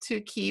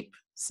to keep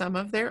some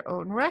of their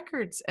own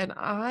records. And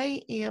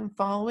I am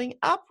following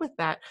up with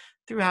that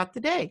throughout the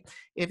day.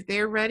 If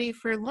they're ready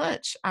for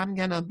lunch, I'm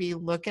going to be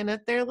looking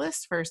at their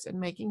list first and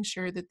making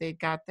sure that they've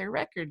got their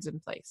records in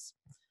place.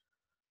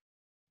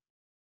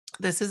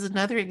 This is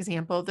another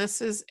example.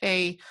 This is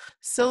a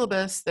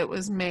syllabus that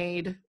was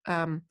made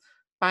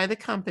by the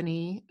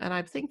company, and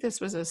I think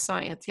this was a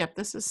science. Yep,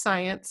 this is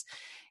science,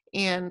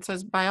 and so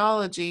it's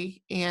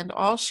biology. And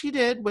all she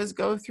did was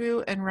go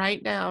through and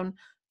write down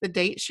the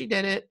date she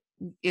did it,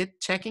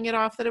 checking it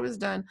off that it was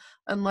done,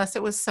 unless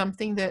it was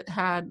something that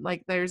had,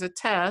 like, there's a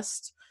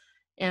test.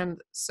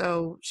 And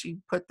so she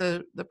put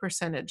the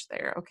percentage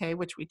there, okay,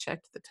 which we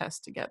checked the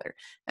test together.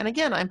 And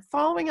again, I'm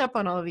following up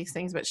on all of these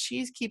things, but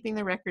she's keeping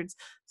the records,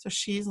 so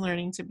she's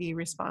learning to be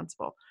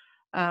responsible.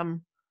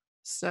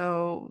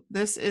 So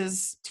this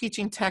is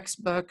teaching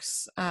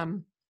textbooks,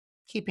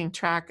 keeping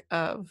track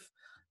of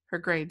her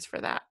grades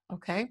for that,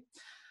 okay?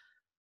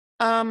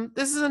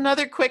 This is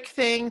another quick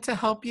thing to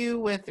help you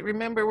with,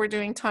 remember, we're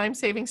doing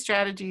time-saving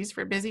strategies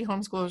for busy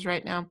homeschoolers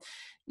right now.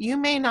 You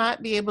may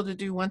not be able to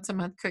do once a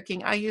month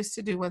cooking. I used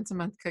to do once a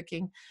month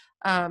cooking,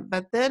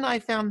 but then I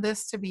found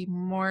this to be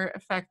more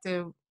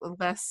effective,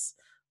 less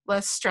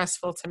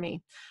stressful to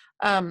me.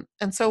 And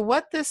so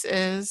what this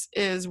is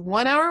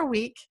 1 hour a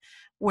week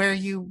where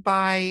you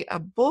buy a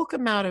bulk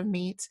amount of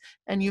meat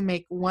and you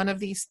make one of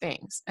these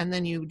things, and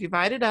then you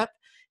divide it up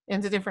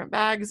into different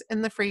bags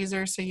in the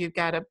freezer. So you've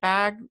got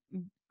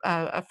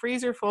a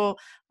freezer full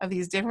of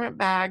these different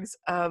bags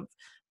of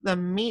the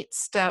meat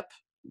step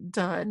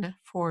done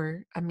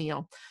for a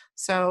meal.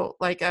 So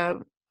like a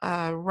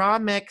raw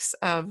mix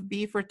of ground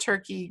beef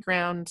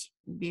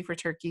or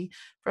turkey,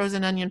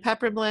 frozen onion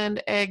pepper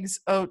blend, eggs,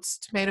 oats,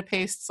 tomato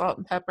paste, salt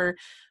and pepper,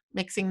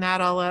 mixing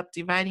that all up,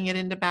 dividing it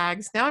into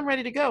bags. Now I'm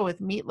ready to go with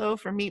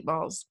meatloaf or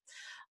meatballs.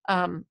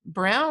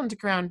 Browned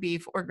ground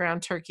beef or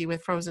ground turkey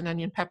with frozen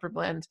onion pepper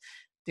blend,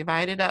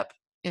 divide it up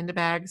into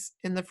bags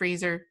in the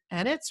freezer,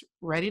 and it's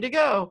ready to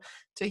go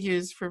to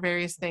use for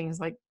various things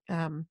like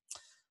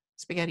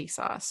spaghetti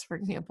sauce, for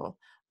example.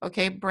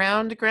 Okay,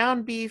 browned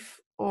ground beef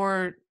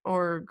or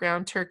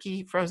ground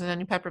turkey, frozen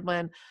onion pepper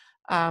blend.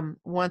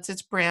 Once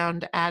it's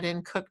browned, add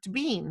in cooked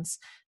beans.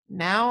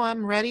 Now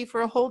I'm ready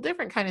for a whole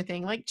different kind of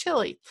thing like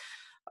chili.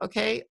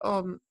 Okay,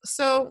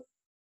 so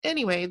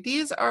anyway,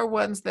 these are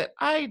ones that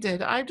I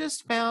did. I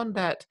just found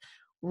that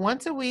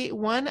once a week,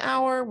 1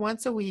 hour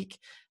once a week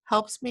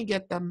helps me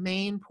get the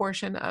main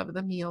portion of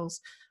the meals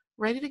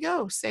ready to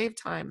go, save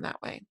time that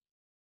way.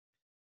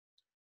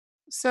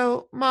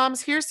 So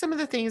moms, here's some of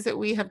the things that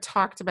we have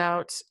talked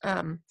about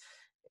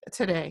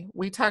today.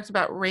 We talked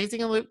about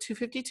raising a Luke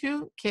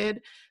 252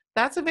 kid.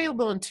 That's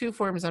available in two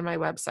forms on my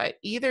website.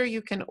 Either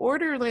you can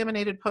order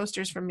laminated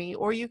posters from me,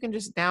 or you can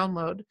just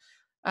download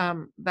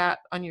that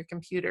on your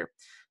computer.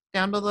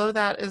 Down below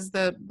that is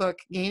the book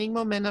Gaining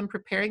Momentum,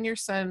 preparing your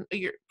student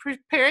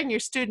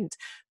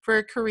for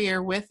a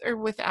career with or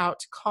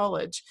without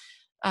college.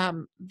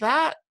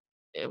 That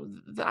eh,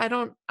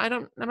 I'm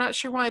not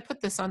sure why I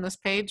put this on this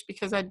page,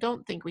 because I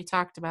don't think we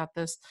talked about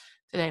this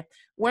today.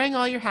 Wearing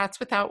all your hats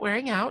without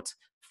wearing out,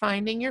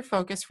 finding your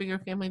focus for your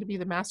family to be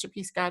the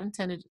masterpiece God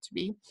intended it to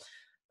be.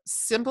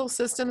 Simple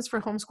systems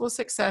for homeschool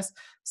success.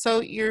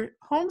 So your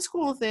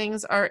homeschool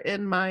things are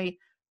in my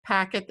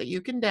packet that you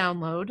can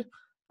download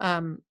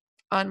um,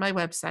 on my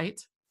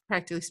website,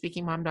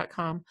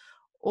 practicallyspeakingmom.com,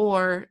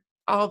 or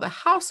all the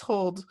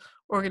household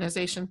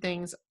organization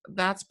things.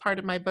 That's part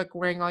of my book,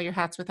 Wearing All Your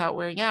Hats Without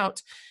Wearing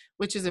Out,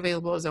 which is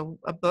available as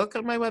a book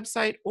on my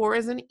website or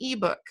as an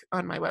ebook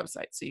on my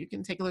website. So you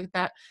can take a look at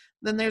that.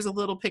 Then there's a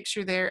little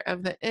picture there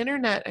of the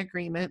internet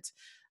agreement.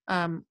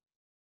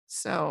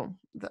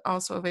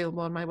 Also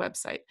available on my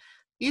website.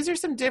 These are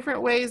some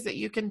different ways that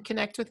you can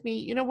connect with me.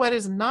 You know what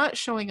is not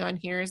showing on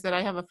here is that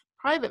I have a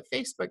private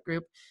Facebook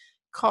group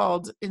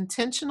called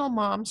Intentional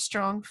Mom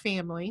Strong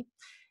Family.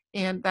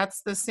 And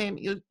that's the same,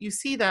 you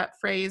see that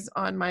phrase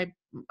on my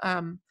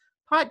um,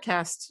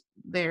 podcast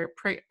there,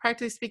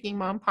 Practically Speaking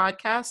Mom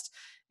podcast,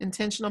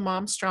 Intentional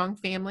Mom Strong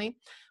Family.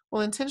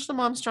 Well, Intentional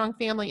Mom Strong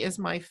Family is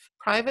my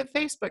private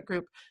Facebook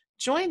group.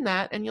 Join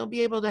that and you'll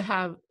be able to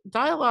have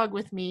dialogue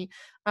with me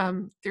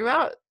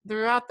throughout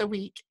the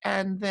week.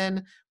 And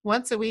then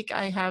once a week,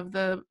 I have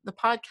the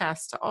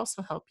podcast to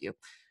also help you.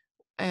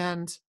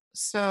 And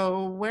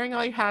so wearing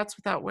all your hats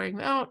without wearing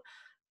them out,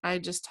 I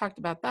just talked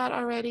about that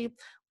already.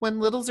 When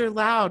Littles Are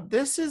Loud,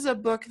 this is a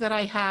book that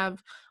I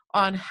have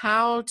on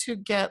how to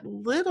get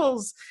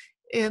littles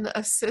in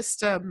a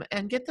system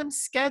and get them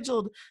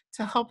scheduled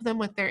to help them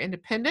with their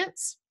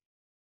independence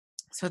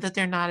so that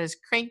they're not as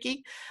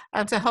cranky,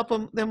 to help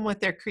them with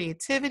their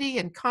creativity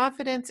and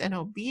confidence and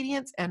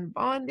obedience and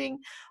bonding,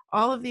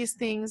 all of these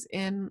things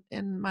in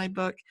my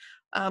book.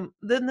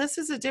 Then this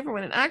is a different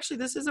one. And actually,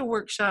 this is a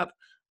workshop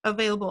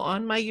available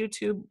on my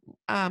YouTube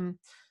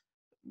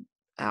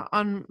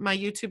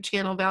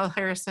channel, Val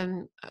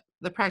Harrison,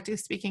 the Practically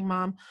Speaking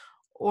Mom.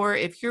 Or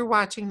if you're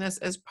watching this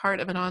as part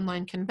of an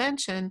online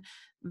convention,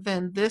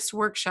 then this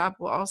workshop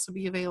will also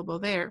be available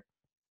there.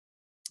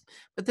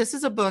 But this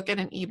is a book and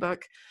an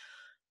ebook.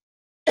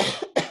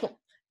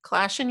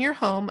 Clash in Your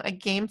Home, a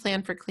game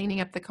plan for cleaning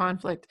up the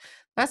conflict.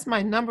 That's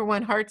my number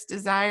one heart's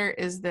desire,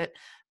 is that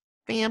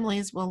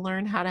families will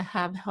learn how to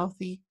have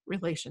healthy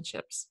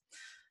relationships.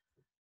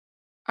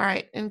 All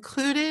right,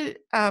 included,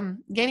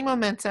 Gaining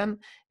Momentum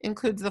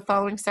includes the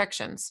following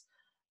sections.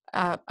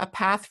 A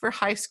path for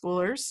high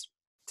schoolers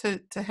to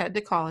head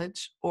to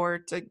college or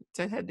to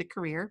head to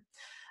career.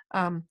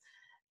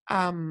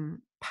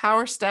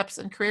 Power Steps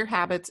and Career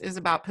Habits is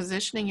about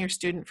positioning your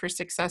student for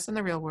success in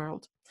the real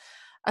world.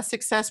 A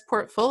success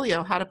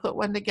portfolio, how to put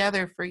one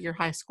together for your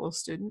high school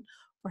student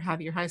or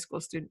have your high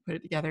school student put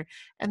it together.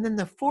 And then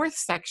the fourth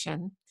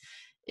section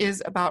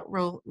is about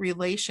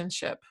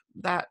relationship,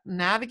 that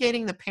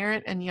navigating the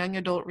parent and young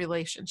adult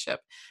relationship,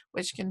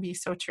 which can be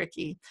so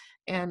tricky.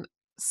 And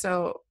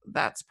so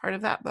that's part of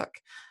that book.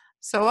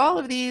 So all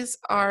of these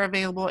are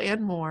available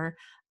and more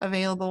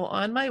available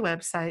on my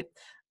website,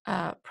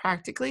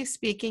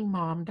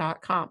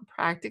 practicallyspeakingmom.com,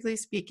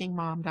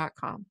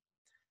 practicallyspeakingmom.com.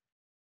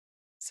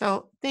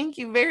 So thank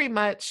you very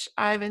much.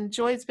 I've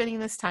enjoyed spending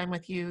this time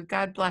with you.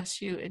 God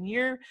bless you in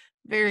your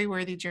very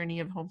worthy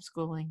journey of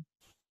homeschooling.